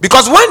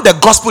 Because when the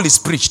gospel is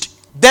preached,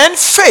 then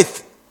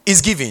faith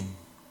is given.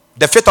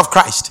 The faith of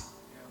Christ.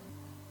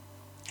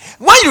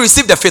 When you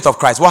receive the faith of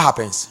Christ, what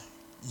happens?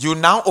 You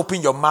now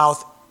open your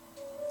mouth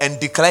and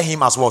declare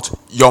him as what?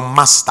 Your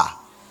master.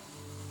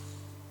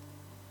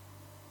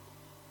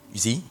 You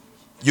see?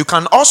 You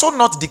can also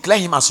not declare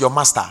him as your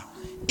master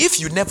if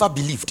you never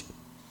believed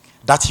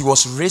that he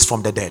was raised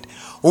from the dead.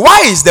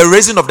 Why is the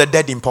raising of the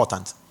dead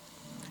important?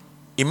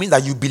 It means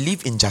that you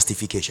believe in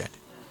justification.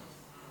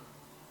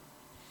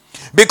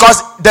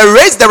 Because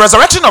the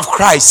resurrection of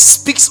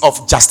Christ speaks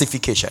of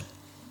justification.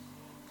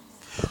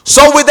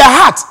 So with the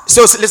heart,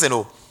 so listen,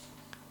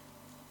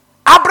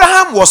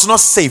 Abraham was not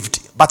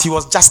saved, but he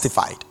was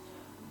justified.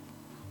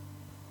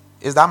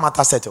 Is that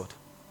matter settled?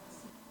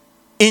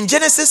 In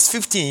Genesis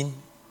 15,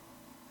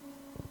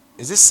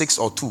 is it 6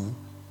 or 2?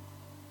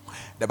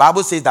 The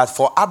Bible says that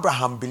for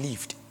Abraham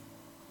believed,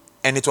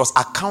 and it was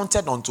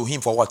accounted unto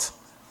him for what?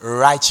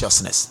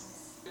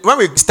 Righteousness. When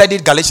we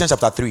studied Galatians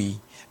chapter 3,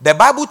 the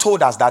Bible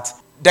told us that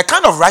the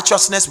kind of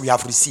righteousness we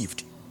have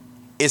received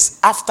is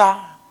after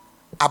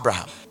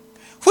Abraham.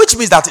 Which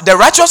means that the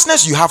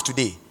righteousness you have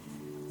today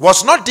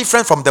was not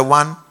different from the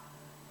one.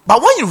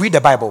 But when you read the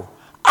Bible,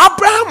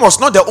 Abraham was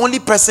not the only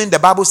person the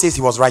Bible says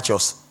he was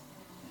righteous.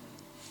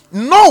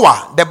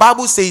 Noah, the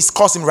Bible says,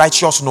 calls him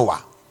righteous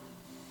Noah.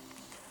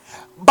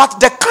 But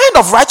the kind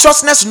of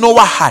righteousness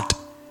Noah had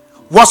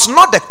was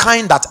not the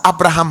kind that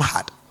Abraham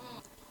had.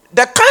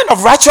 The kind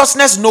of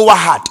righteousness Noah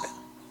had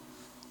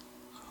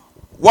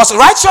was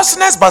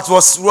righteousness, but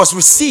was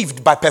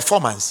received by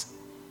performance.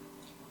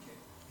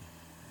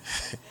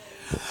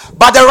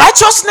 But the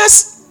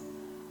righteousness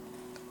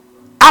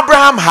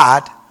Abraham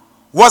had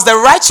was the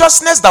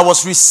righteousness that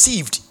was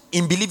received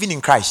in believing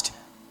in Christ.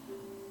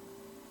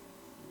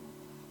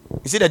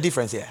 You see the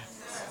difference here?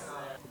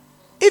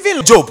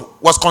 Even Job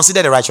was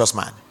considered a righteous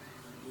man.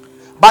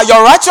 But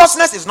your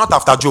righteousness is not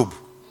after Job.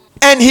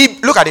 And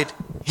look at it.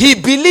 He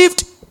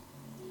believed.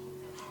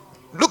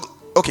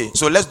 Okay,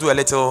 so let's do a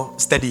little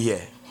study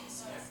here.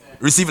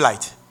 Receive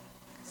light.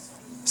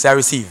 Say, I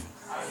receive.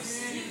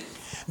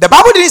 The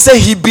Bible didn't say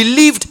he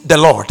believed the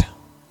Lord.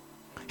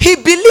 He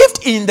believed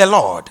in the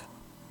Lord.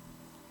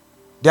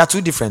 There are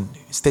two different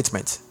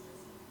statements.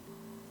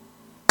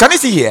 Can you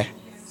see here?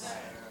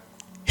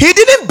 He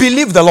didn't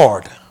believe the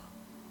Lord.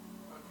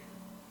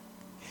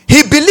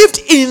 He believed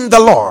in the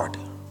Lord.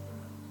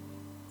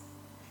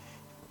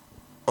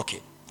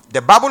 Okay.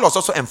 The Bible was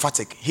also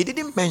emphatic. He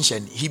didn't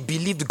mention he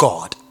believed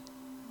God.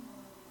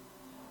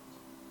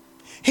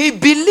 He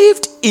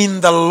believed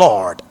in the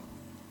Lord.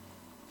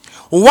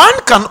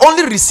 One can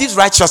only receive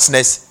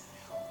righteousness.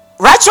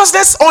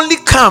 Righteousness only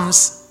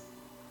comes,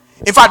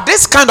 in fact,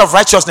 this kind of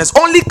righteousness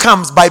only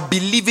comes by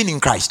believing in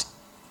Christ.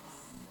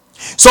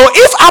 So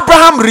if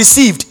Abraham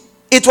received,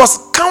 it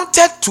was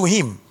counted to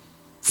him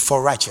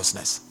for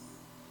righteousness.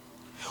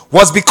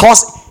 Was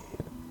because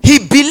he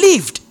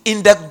believed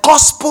in the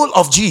gospel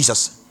of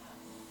Jesus.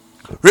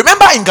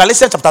 Remember in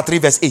Galatians chapter 3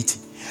 verse 8,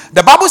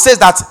 the Bible says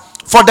that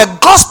for the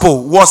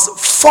gospel was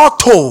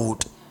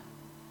foretold.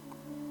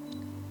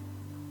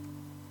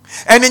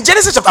 And in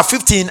Genesis chapter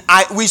 15,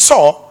 we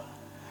saw,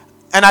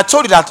 and I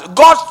told you that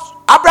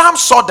Abraham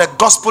saw the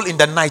gospel in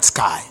the night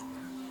sky.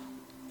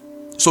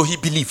 So he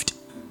believed.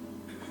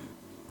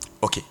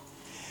 Okay.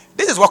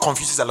 This is what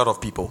confuses a lot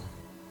of people.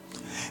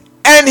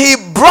 And he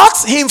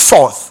brought him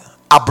forth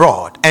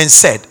abroad and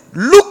said,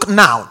 look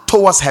now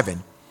towards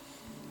heaven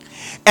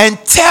and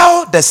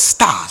tell the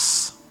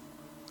stars,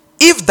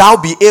 if thou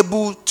be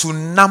able to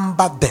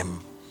number them.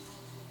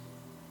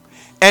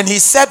 And he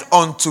said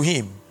unto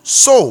him,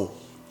 so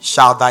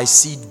shall thy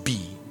seed be.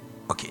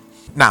 Okay.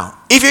 Now,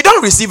 if you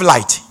don't receive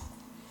light,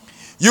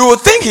 you will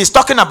think he's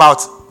talking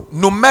about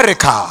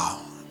numerical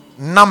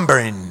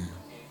numbering.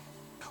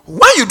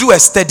 When you do a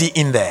study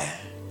in there,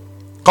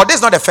 because this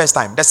is not the first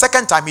time. The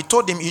second time he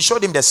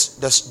showed him the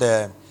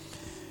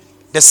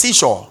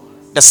seashore,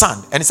 the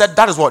sand, and he said he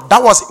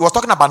was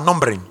talking about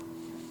numbering.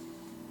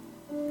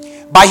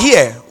 But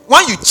here,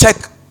 when you check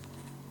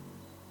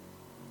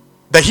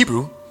the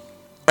Hebrew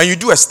and you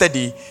do a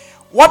study,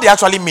 what it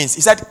actually means,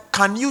 he said,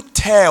 can you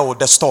tell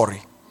the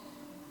story?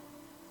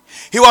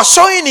 He was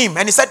showing him,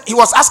 and he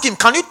was asking,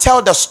 can you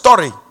tell the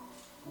story?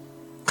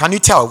 Can you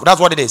tell? That's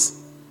what it is.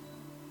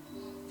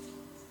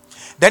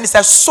 Then he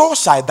said, so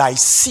shall thy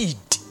seed,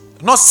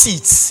 not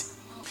seeds.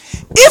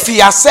 If he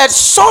has said,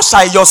 so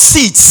shall your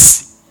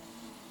seeds,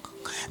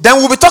 then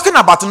we'll be talking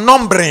about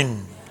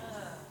numbering.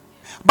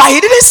 But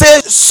he didn't say,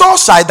 so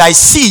shall thy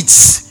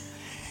seeds.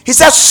 He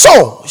said,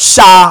 so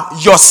shall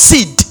your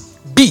seed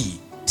be.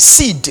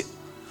 Seed.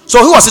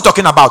 So who was he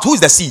talking about? Who is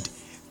the seed?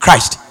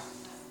 Christ.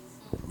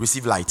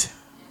 Receive light.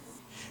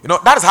 You know,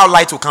 that is how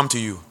light will come to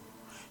you.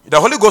 The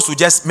Holy Ghost will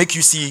just make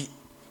you see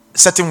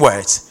certain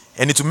words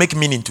and it will make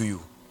meaning to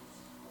you.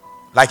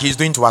 Like he's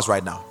doing to us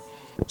right now.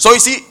 So you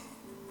see,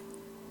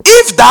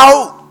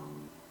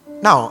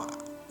 now,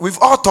 we've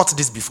all taught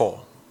this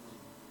before,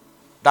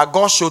 that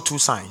God showed two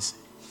signs.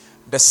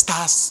 The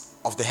stars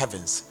of the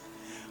heavens.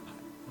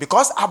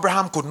 Because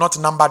Abraham could not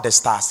number the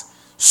stars,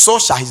 so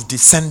shall his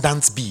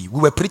descendants be. We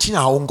were preaching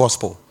our own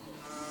gospel.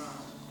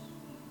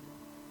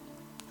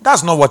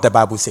 That's not what the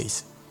Bible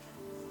says.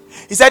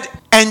 He said,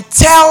 and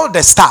tell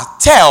the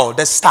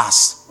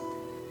stars.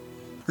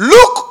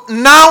 Look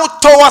now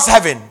towards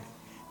heaven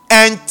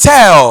and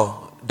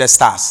tell the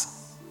stars.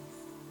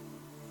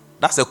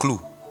 That's a clue.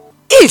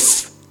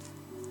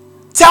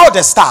 Tell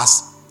the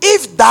stars,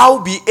 if thou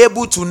be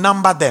able to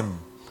number them.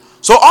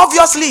 So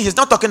obviously he's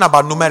not talking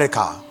about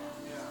numerical.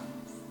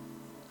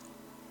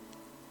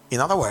 In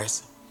other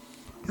words,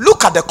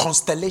 look at the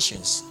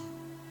constellations.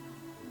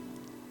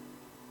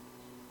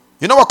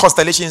 You know what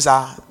constellations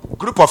are? A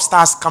group of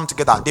stars come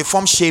together. They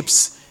form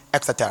shapes,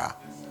 etc.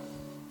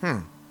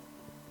 And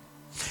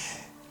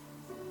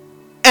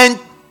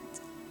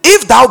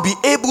if thou be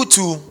able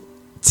to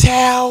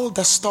tell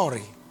the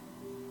story.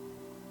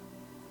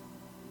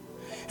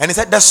 And he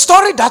said, the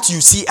story that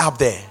you see up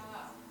there,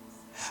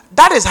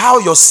 that is how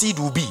your seed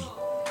will be.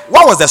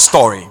 What was the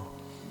story?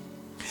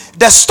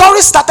 The story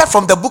started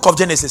from the book of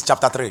Genesis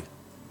chapter 3.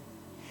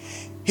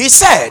 He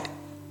said,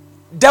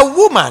 the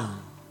woman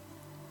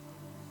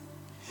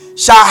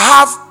shall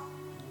have,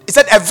 he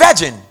said, a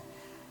virgin,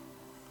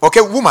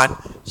 woman,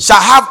 shall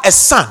have a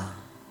son.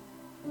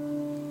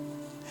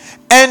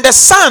 And the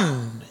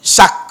son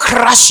shall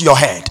crush your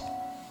head.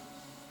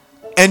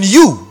 And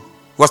you,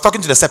 was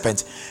talking to the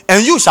serpent,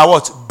 and you shall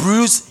what?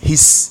 Bruise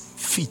his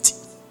feet.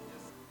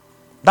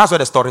 That's where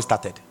the story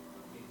started.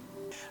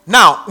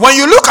 Now, when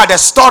you look at the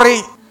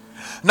story,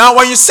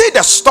 when you see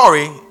the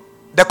story,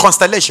 the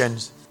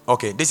constellations,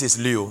 this is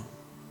Leo.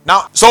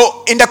 Now,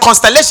 so in the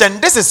constellation,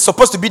 this is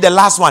supposed to be the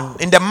last one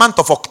in the month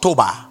of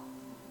October.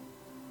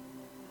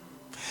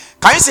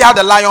 Can you see how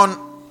the lion?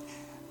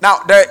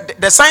 Now,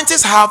 the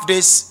scientists have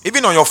this,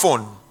 even on your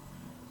phone.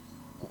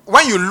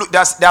 When you look,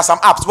 there are some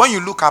apps. When you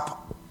look up,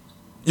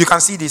 you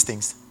can see these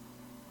things.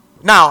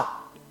 Now,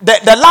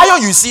 the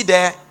lion you see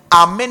there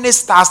are many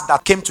stars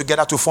that came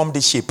together to form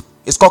this shape.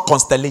 It's called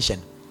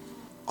constellation.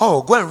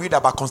 Oh, go and read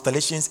about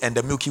constellations and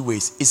the Milky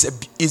Ways.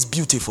 It's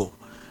beautiful.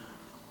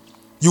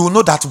 You will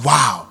know that,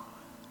 wow.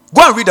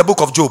 Go and read the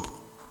book of Job,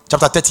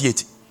 chapter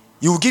 38.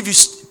 It will give you,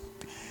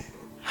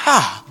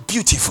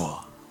 beautiful.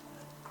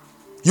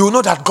 You will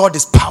know that God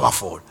is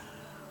powerful.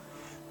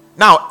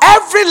 Now,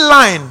 every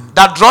line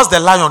that draws the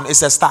lion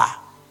is a star.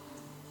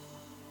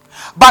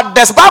 But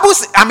the Bible,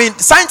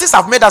 scientists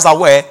have made us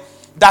aware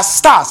that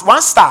stars,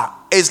 one star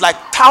is like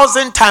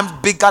 1,000 times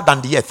bigger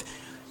than the earth.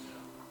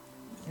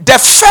 The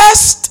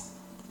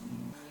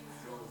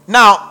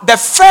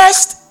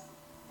first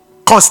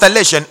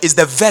constellation is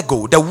the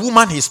Virgo, the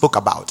woman he spoke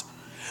about.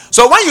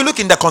 So when you look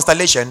in the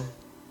constellation,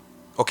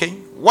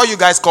 what you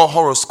guys call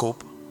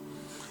horoscope,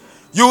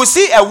 you will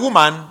see a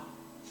woman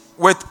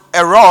with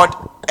a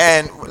rod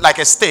and like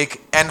a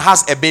stick and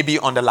has a baby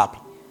on the lap.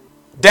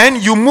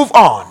 Then you move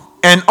on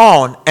and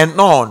on and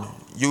on.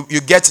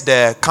 You get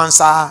the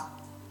Cancer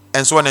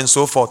and so on and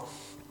so forth.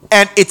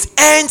 And it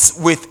ends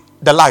with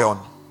the lion.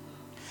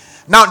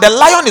 Now, the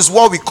lion is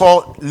what we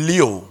call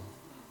Leo.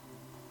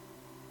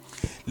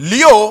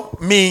 Leo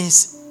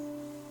means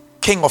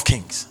King of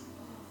Kings.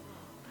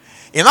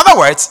 In other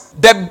words,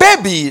 the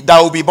baby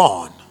that will be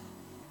born,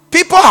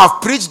 people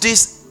have preached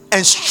this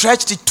and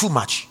stretched it too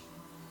much.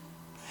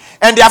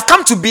 And they have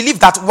come to believe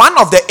that one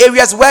of the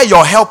areas where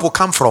your help will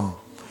come from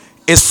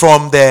is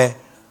from the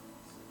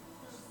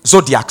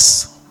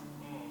zodiacs.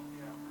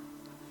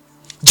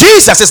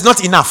 Jesus is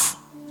not enough.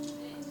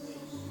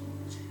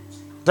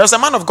 There's a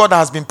man of God that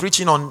has been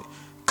preaching on,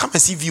 come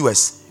and see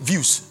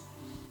views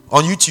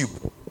on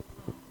YouTube.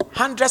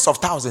 Hundreds of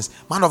thousands.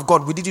 Man of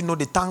God, we didn't know,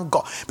 they thank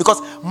God.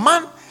 Because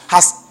man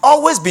has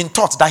always been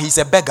taught that he's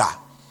a beggar.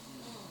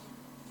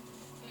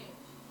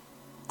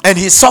 And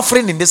he's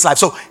suffering in this life.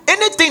 So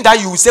anything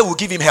that you say will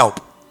give him help,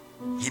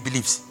 he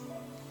believes.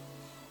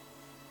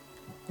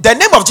 The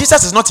name of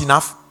Jesus is not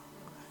enough.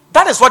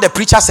 That is what the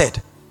preacher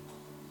said.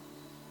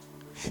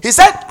 He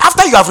said,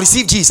 after you have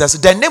received Jesus,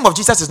 the name of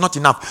Jesus is not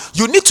enough.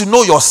 You need to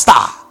know your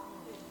star.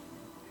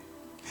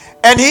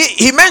 And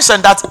he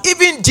mentioned that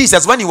even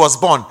Jesus, when he was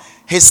born,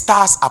 his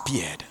stars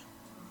appeared.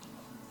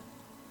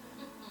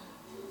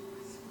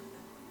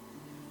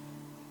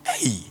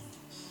 Hey.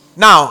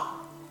 Now,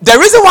 the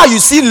reason why you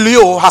see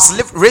Leo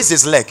has raised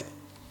his leg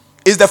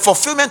is the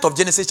fulfillment of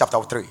Genesis chapter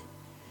 3.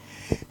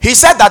 He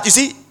said that, you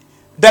see,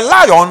 the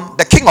lion,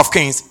 the King of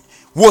Kings,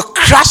 will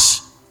crush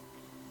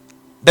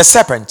the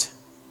serpent.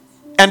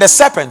 And the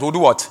serpent will do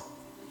what?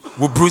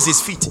 Will bruise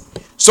his feet.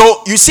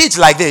 So you see it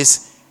like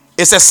this.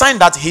 It's a sign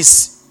that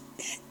his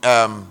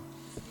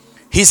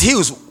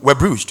heels were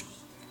bruised.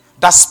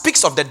 That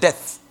speaks of the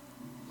death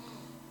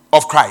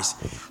of Christ.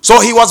 So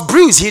he was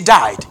bruised, he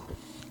died.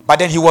 But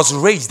then he was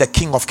raised the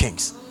King of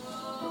Kings.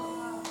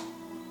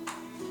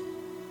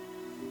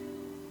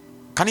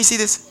 Can you see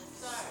this?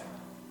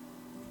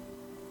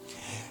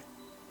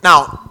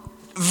 Now,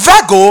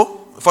 Virgo,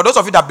 for those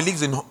of you that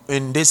believe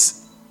in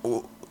this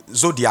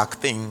zodiac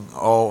thing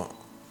or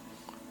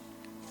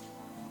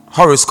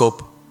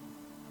horoscope,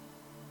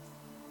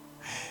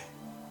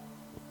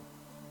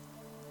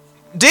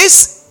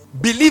 these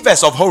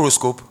believers of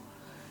horoscope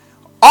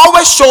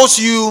always shows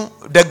you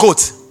the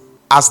goat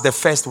as the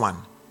first one,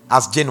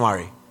 as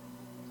January.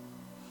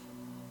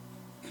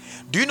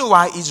 Do you know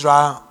why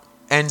Israel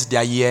ends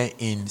their year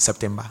in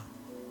September?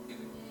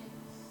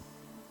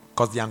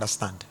 Because they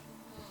understand.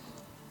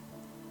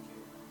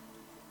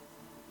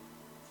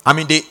 I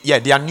mean,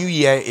 their new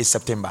year is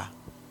September.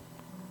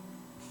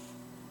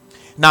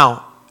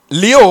 Now,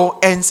 Leo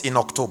ends in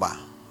October.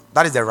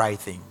 That is the right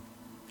thing.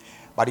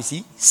 But you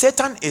see,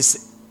 Satan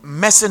is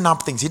messing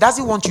up things. He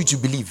doesn't want you to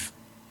believe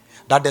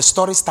that the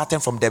story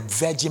started from the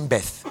virgin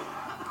birth.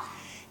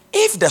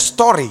 If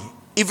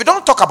you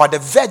don't talk about the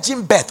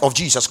virgin birth of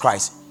Jesus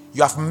Christ,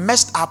 you have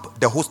messed up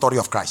the whole story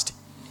of Christ.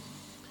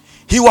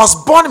 He was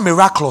born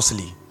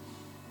miraculously.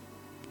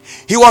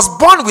 He was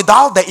born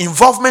without the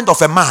involvement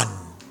of a man.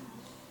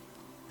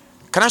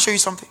 Can I show you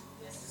something?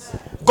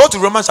 Yes, go to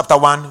Romans chapter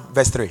 1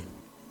 verse 3.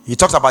 He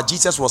talks about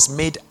Jesus was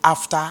made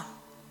after.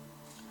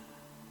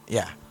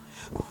 Yeah.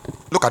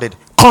 Look at it.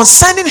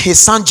 Concerning his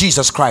son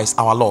Jesus Christ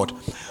our Lord,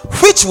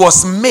 which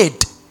was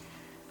made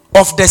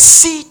of the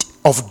seed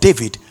of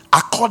David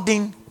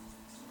according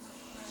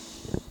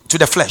to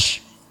the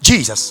flesh.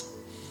 Jesus.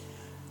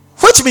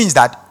 Which means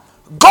that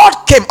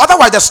God came.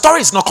 Otherwise the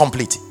story is not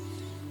complete.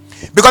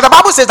 Because the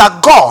Bible says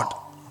that God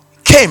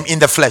came in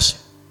the flesh.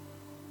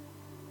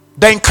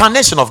 The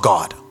incarnation of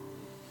God.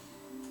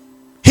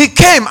 He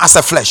came as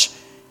a flesh.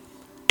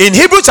 In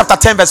Hebrews chapter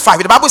 10 verse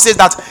 5, the Bible says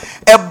that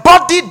a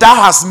body that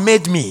has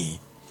made me.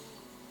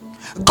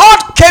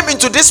 God came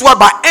into this world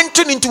by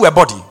entering into a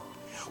body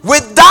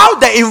without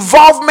the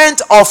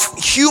involvement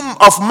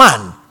of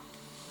man.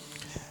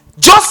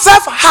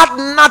 Joseph had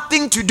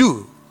nothing to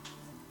do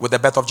with the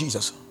birth of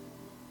Jesus.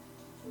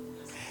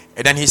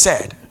 And then he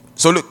said,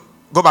 so look,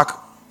 go back.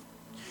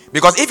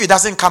 Because if he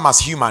doesn't come as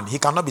human, he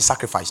cannot be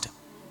sacrificed.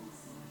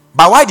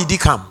 But why did he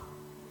come?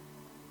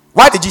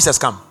 Why did Jesus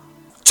come?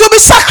 To be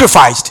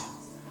sacrificed.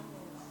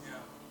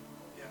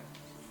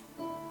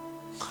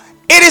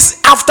 It is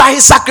after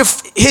his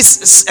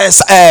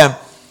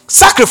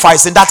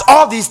sacrificing that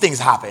all these things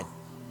happen.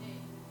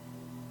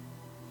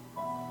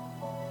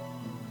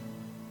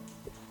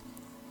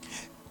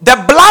 The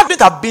blood would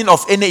have been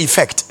of any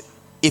effect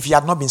if he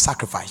had not been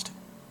sacrificed.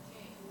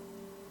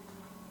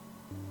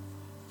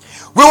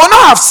 We would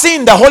not have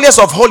seen the holiest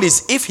of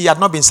holies if he had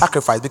not been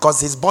sacrificed,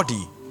 because his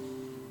body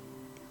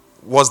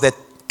was the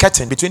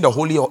curtain between the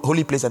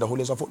holy place and the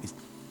holiest of holies.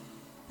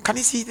 Can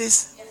you see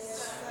this?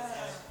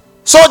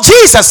 So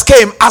Jesus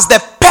came as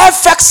the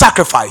perfect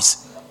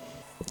sacrifice.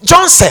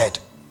 John said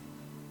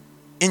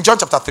in John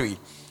chapter 3,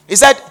 he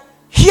said,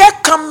 here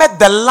cometh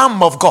the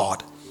Lamb of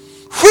God,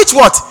 which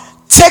what?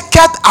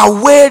 Taketh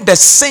away the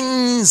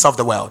sins of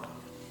the world.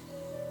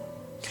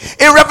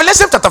 In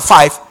Revelation chapter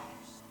 5,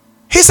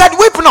 he said,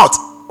 weep not,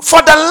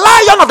 for the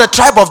Lion of the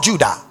tribe of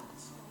Judah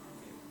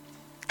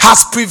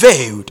has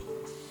prevailed.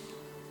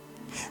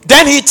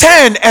 Then he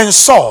turned and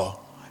saw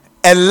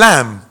a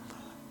lamb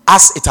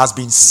as it has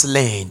been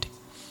slain.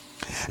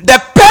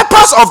 The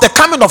purpose of the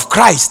coming of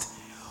Christ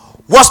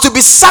was to be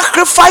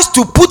sacrificed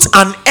to put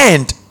an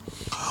end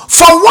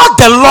for what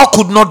the law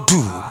could not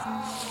do.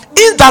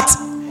 means that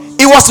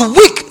it was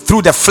weak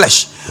through the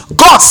flesh.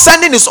 God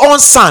sending his own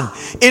son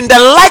in the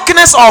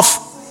likeness of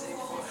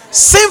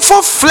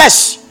sinful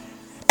flesh,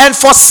 and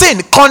for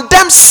sin,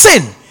 condemned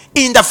sin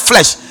in the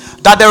flesh,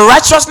 that the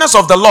righteousness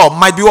of the law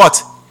might be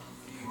what?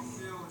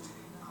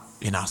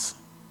 In us.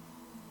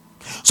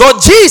 So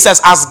Jesus,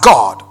 as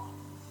God,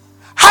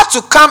 had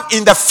to come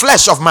in the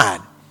flesh of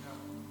man,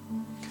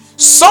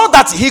 so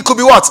that he could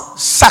be what?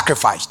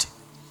 Sacrificed.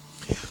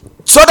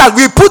 So that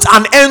we put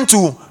an end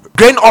to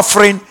grain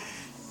offering,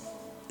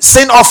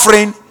 sin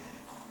offering,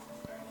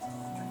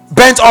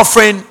 burnt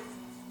offering,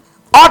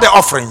 all the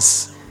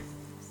offerings.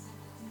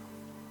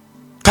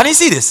 Can you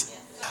see this?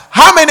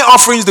 How many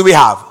offerings do we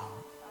have?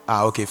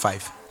 Okay,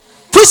 5.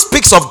 Which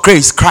speaks of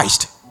grace,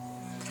 Christ.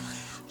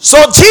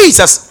 So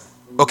Jesus,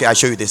 okay, I'll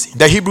show you this.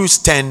 The Hebrews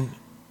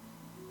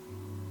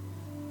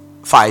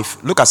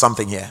 10:5. Look at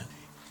something here.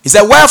 He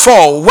said,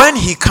 wherefore, when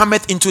he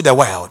cometh into the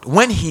world,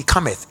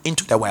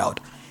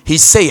 he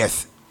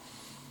saith,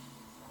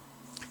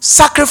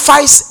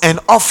 sacrifice and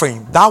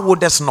offering thou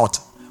wouldest not,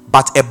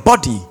 but a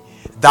body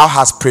thou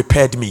hast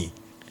prepared me.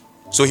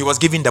 So he was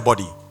giving the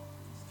body.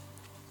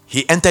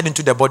 He entered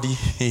into the body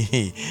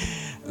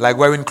like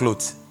wearing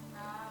clothes.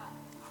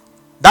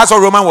 That's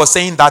what Roman was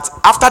saying, that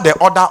after the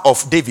order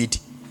of David,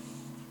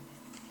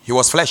 he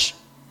was flesh.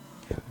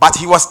 But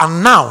he was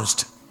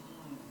announced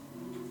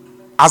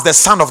as the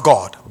Son of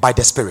God by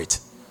the Spirit.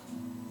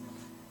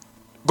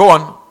 Go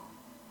on.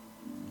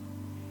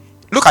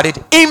 Look at it.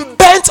 In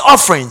burnt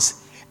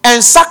offerings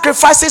and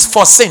sacrifices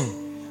for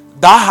sin,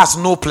 thou hast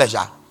no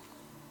pleasure.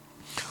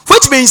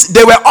 Which means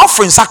they were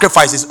offering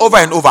sacrifices over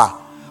and over,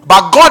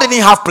 but God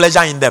didn't have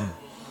pleasure in them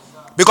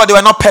because they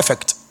were not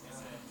perfect.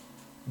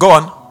 Go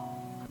on.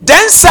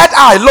 Then said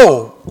I,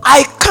 lo,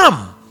 I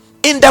come.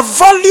 In the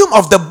volume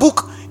of the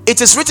book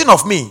it is written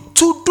of me,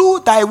 to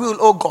do thy will,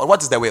 O God.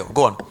 What is the will?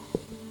 Go on.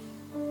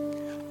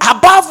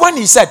 Above, when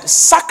he said,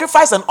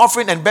 sacrifice and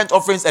offering and burnt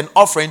offerings and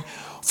offering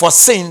for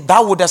sin,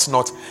 thou wouldest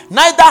not,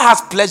 neither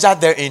has pleasure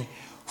therein,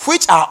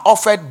 which are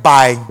offered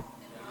by.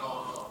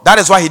 That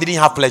is why he didn't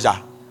have pleasure.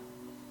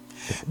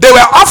 They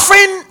were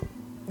offering,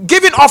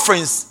 giving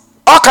offerings,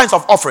 all kinds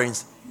of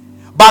offerings,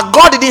 but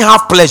God didn't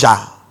have pleasure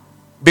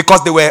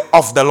because they were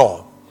of the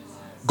law.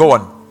 Go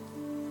on.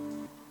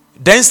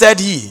 Then said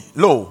he,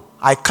 lo,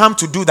 I come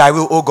to do thy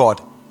will, O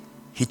God.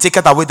 He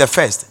taketh away the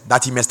first,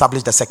 that he may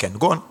establish the second.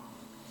 Go on.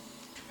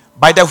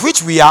 By the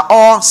which we are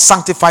all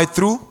sanctified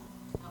through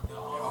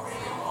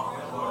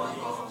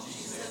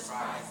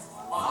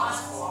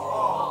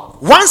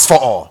once for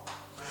all.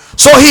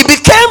 So he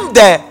became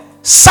the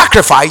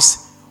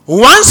sacrifice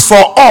once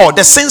for all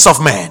the sins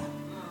of man.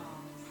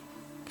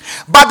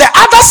 But the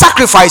other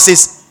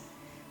sacrifices,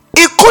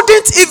 it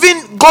couldn't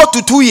even go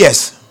to 2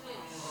 years.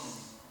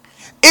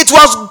 It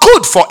was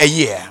good for a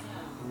year.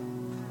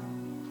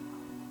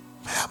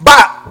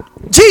 But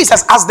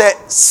Jesus, as the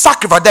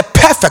sacrifice, the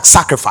perfect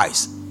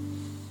sacrifice.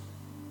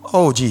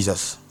 Oh,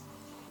 Jesus.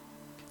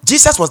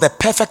 Jesus was the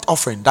perfect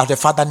offering that the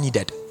Father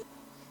needed.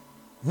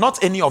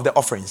 Not any of the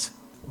offerings.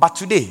 But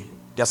today,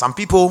 there are some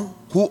people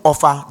who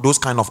offer those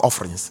kind of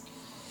offerings.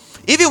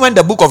 Even when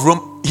the book of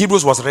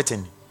Hebrews was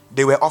written,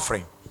 they were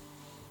offering.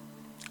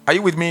 Are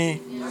you with me?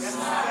 Yes,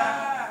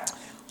 sir.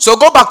 So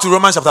go back to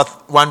Romans chapter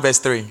 1 verse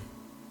 3.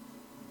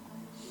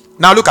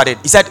 Now look at it.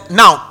 He said,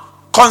 now,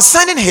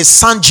 concerning his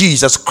son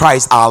Jesus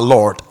Christ our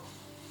Lord,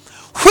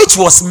 which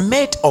was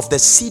made of the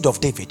seed of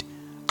David,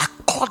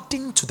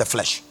 according to the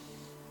flesh.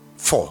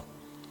 4.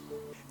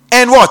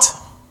 And what?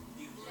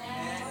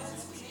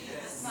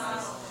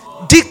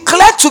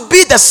 Declared to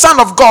be the Son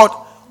of God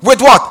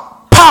with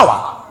what?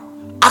 Power.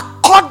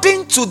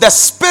 According to the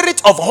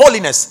Spirit of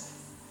holiness.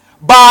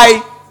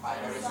 By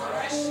the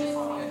resurrection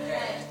from the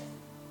dead.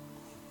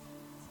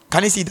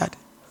 Can you see that?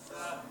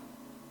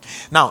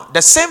 Now,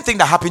 the same thing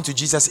that happened to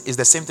Jesus is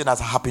the same thing that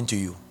happened to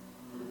you.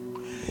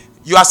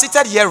 You are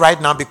seated here right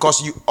now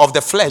because you of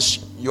the flesh,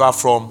 you are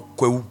from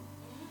Kwewu.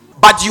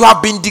 But you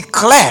have been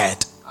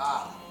declared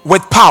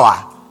with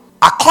power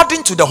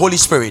according to the Holy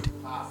Spirit.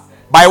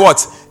 By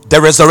what? The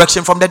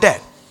resurrection from the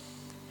dead.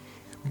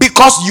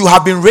 Because you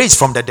have been raised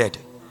from the dead.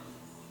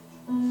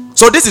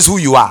 So this is who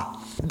you are.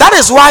 That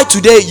is why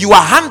today you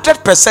are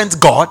 100%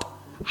 God,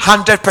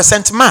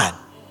 100% man.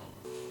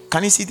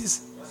 Can you see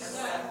this?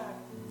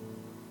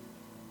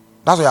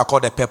 That's why you are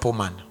called a purple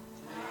man.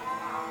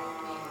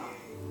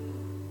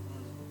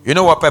 You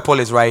know what purple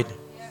is, right?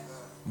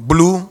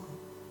 Blue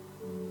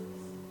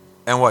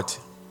and what?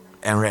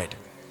 And red.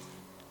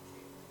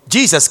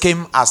 Jesus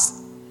came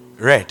as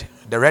red,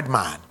 the red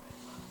man.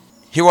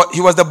 He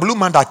was the blue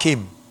man that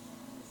came,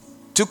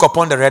 took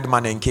upon the red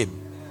man and came.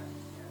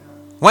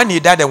 When he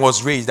died and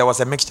was raised, there was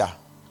a mixture.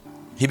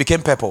 He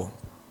became purple.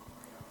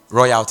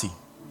 Royalty.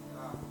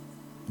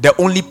 The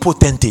only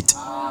potentate.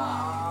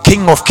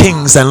 King of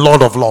kings and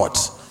Lord of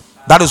lords.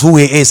 That is who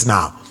he is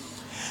now.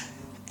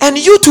 And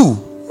you too,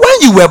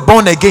 when you were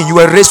born again, you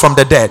were raised from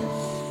the dead.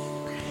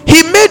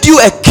 He made you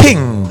a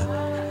king.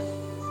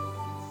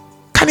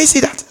 Can you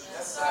see that?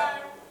 Yes, sir.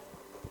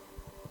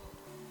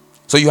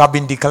 So you have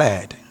been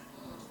declared.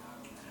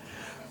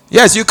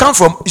 Yes, you come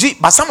from. See,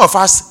 but some of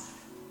us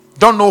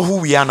don't know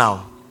who we are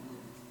now.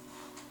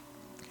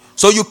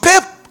 So you pay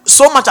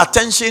so much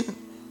attention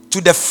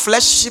to the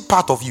fleshy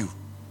part of you.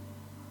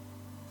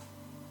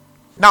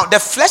 Now, the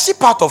fleshy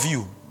part of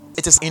you,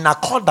 it is in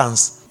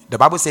accordance. The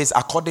Bible says,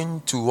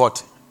 according to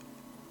what?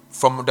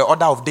 From the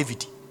order of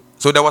David.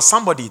 So there was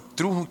somebody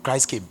through whom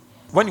Christ came.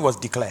 When he was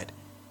declared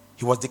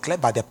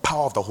by the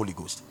power of the Holy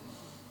Ghost.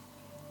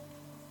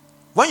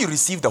 When you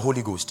receive the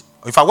Holy Ghost,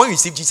 in fact, when you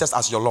receive Jesus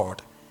as your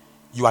Lord,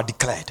 you are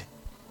declared.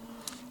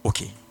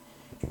 Okay.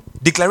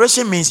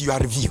 Declaration means you are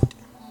revealed.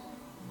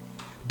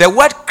 The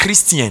word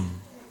Christian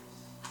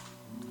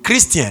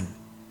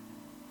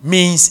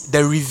means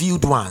the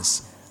revealed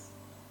ones.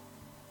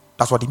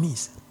 That's what it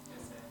means.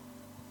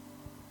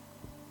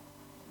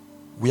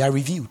 We are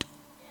revealed.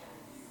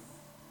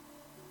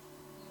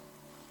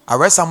 I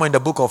read somewhere in the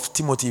book of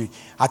Timothy,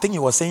 I think he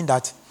was saying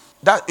that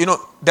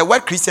the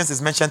word Christians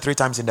is mentioned 3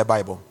 times in the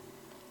Bible.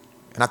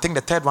 And I think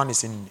the third one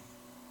is in,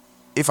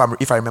 if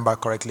I remember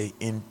correctly,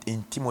 in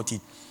Timothy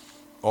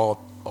or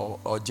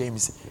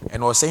James.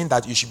 And was saying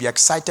that you should be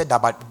excited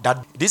about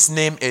that this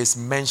name is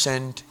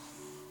mentioned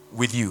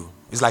with you.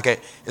 It's like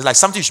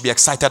something you should be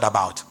excited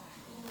about.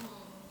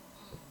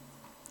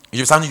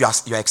 It's something you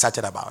are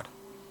excited about.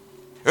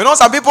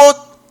 Some people,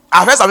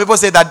 I've heard some people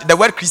say that the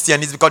word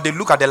Christian is because they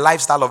look at the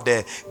lifestyle of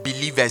the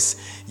believers.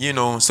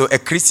 So a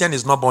Christian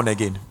is not born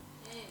again.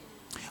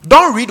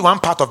 Don't read one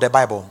part of the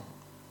Bible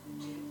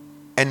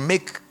and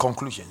make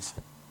conclusions.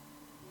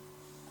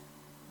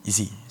 You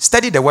see,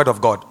 study the word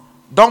of God.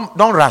 Don't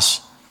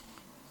rush.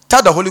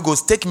 Tell the Holy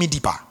Ghost, take me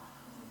deeper.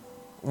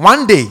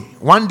 One day,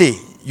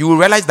 you will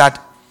realize that,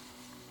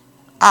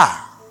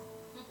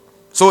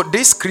 so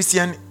this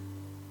Christian,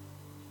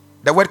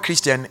 the word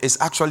Christian is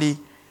actually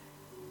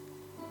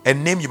a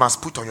name you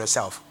must put on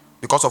yourself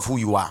because of who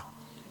you are.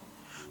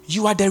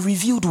 You are the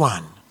revealed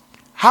one.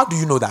 How do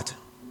you know that?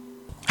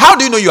 How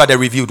do you know you are the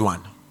revealed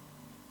one?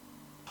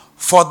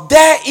 For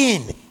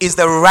therein is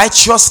the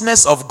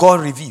righteousness of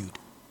God revealed.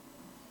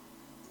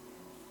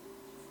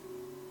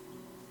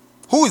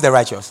 Who is the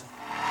righteous?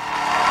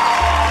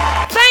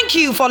 Thank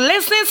you for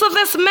listening to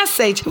this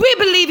message. We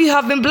believe you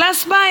have been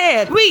blessed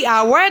by it. We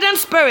are Word and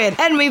Spirit,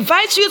 and we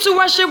invite you to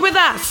worship with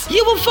us.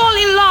 You will fall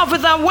in love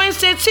with our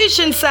Wednesday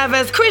teaching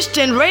service,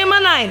 Christian Rhema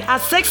 9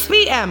 at 6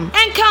 p.m.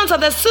 Encounter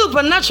the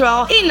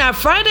supernatural in our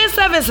Friday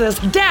services,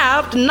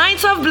 Dabbed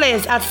Night of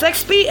Bliss at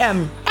 6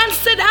 p.m. And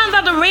sit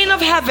under the rain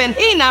of heaven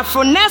in our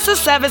Phronesis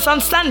service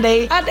on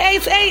Sunday at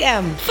 8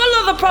 a.m.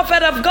 Follow the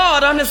Prophet of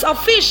God on his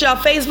official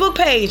Facebook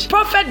page,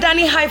 Prophet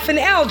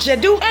Danny-El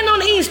Jedu, and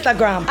on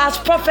Instagram as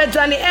Prophet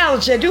Danny-El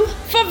Jedu.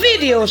 For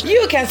videos,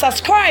 you can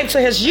subscribe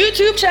to his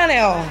YouTube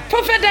channel.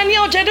 Prophet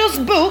Danny-El Jedu's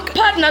book,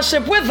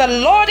 Partnership with the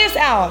Lord, is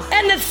out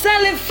and it's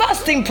selling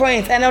fasting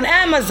print and on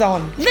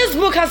Amazon. This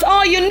book has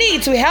all you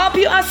need to help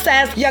you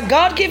access your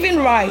God-given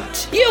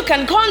right. You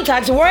can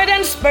contact Word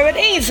and Spirit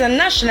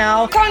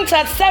International.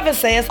 Contact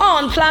services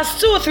on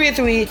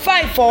 +233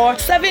 54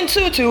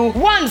 722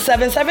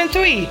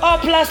 1773 or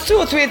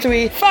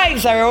 +233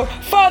 50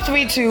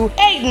 432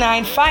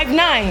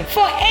 8959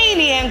 for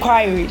any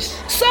inquiries.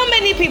 So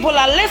many people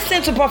are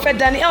listening to Prophet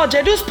Danny-El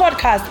Jedu's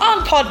podcast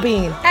on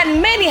Podbean,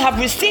 and many have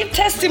received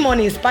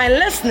testimonies by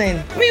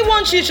listening. We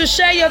want you to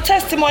share your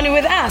testimony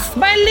with us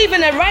by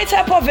leaving a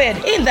write-up of it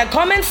in the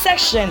comment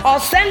section or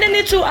sending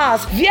it to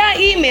us via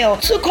email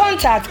to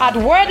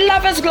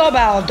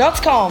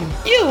contact@wordloversglobal.com.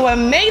 You were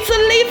made to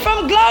live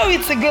from glory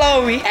to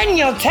glory, and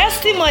your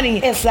testimony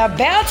is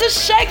about to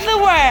shake the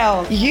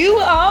world. You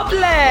are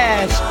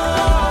blessed.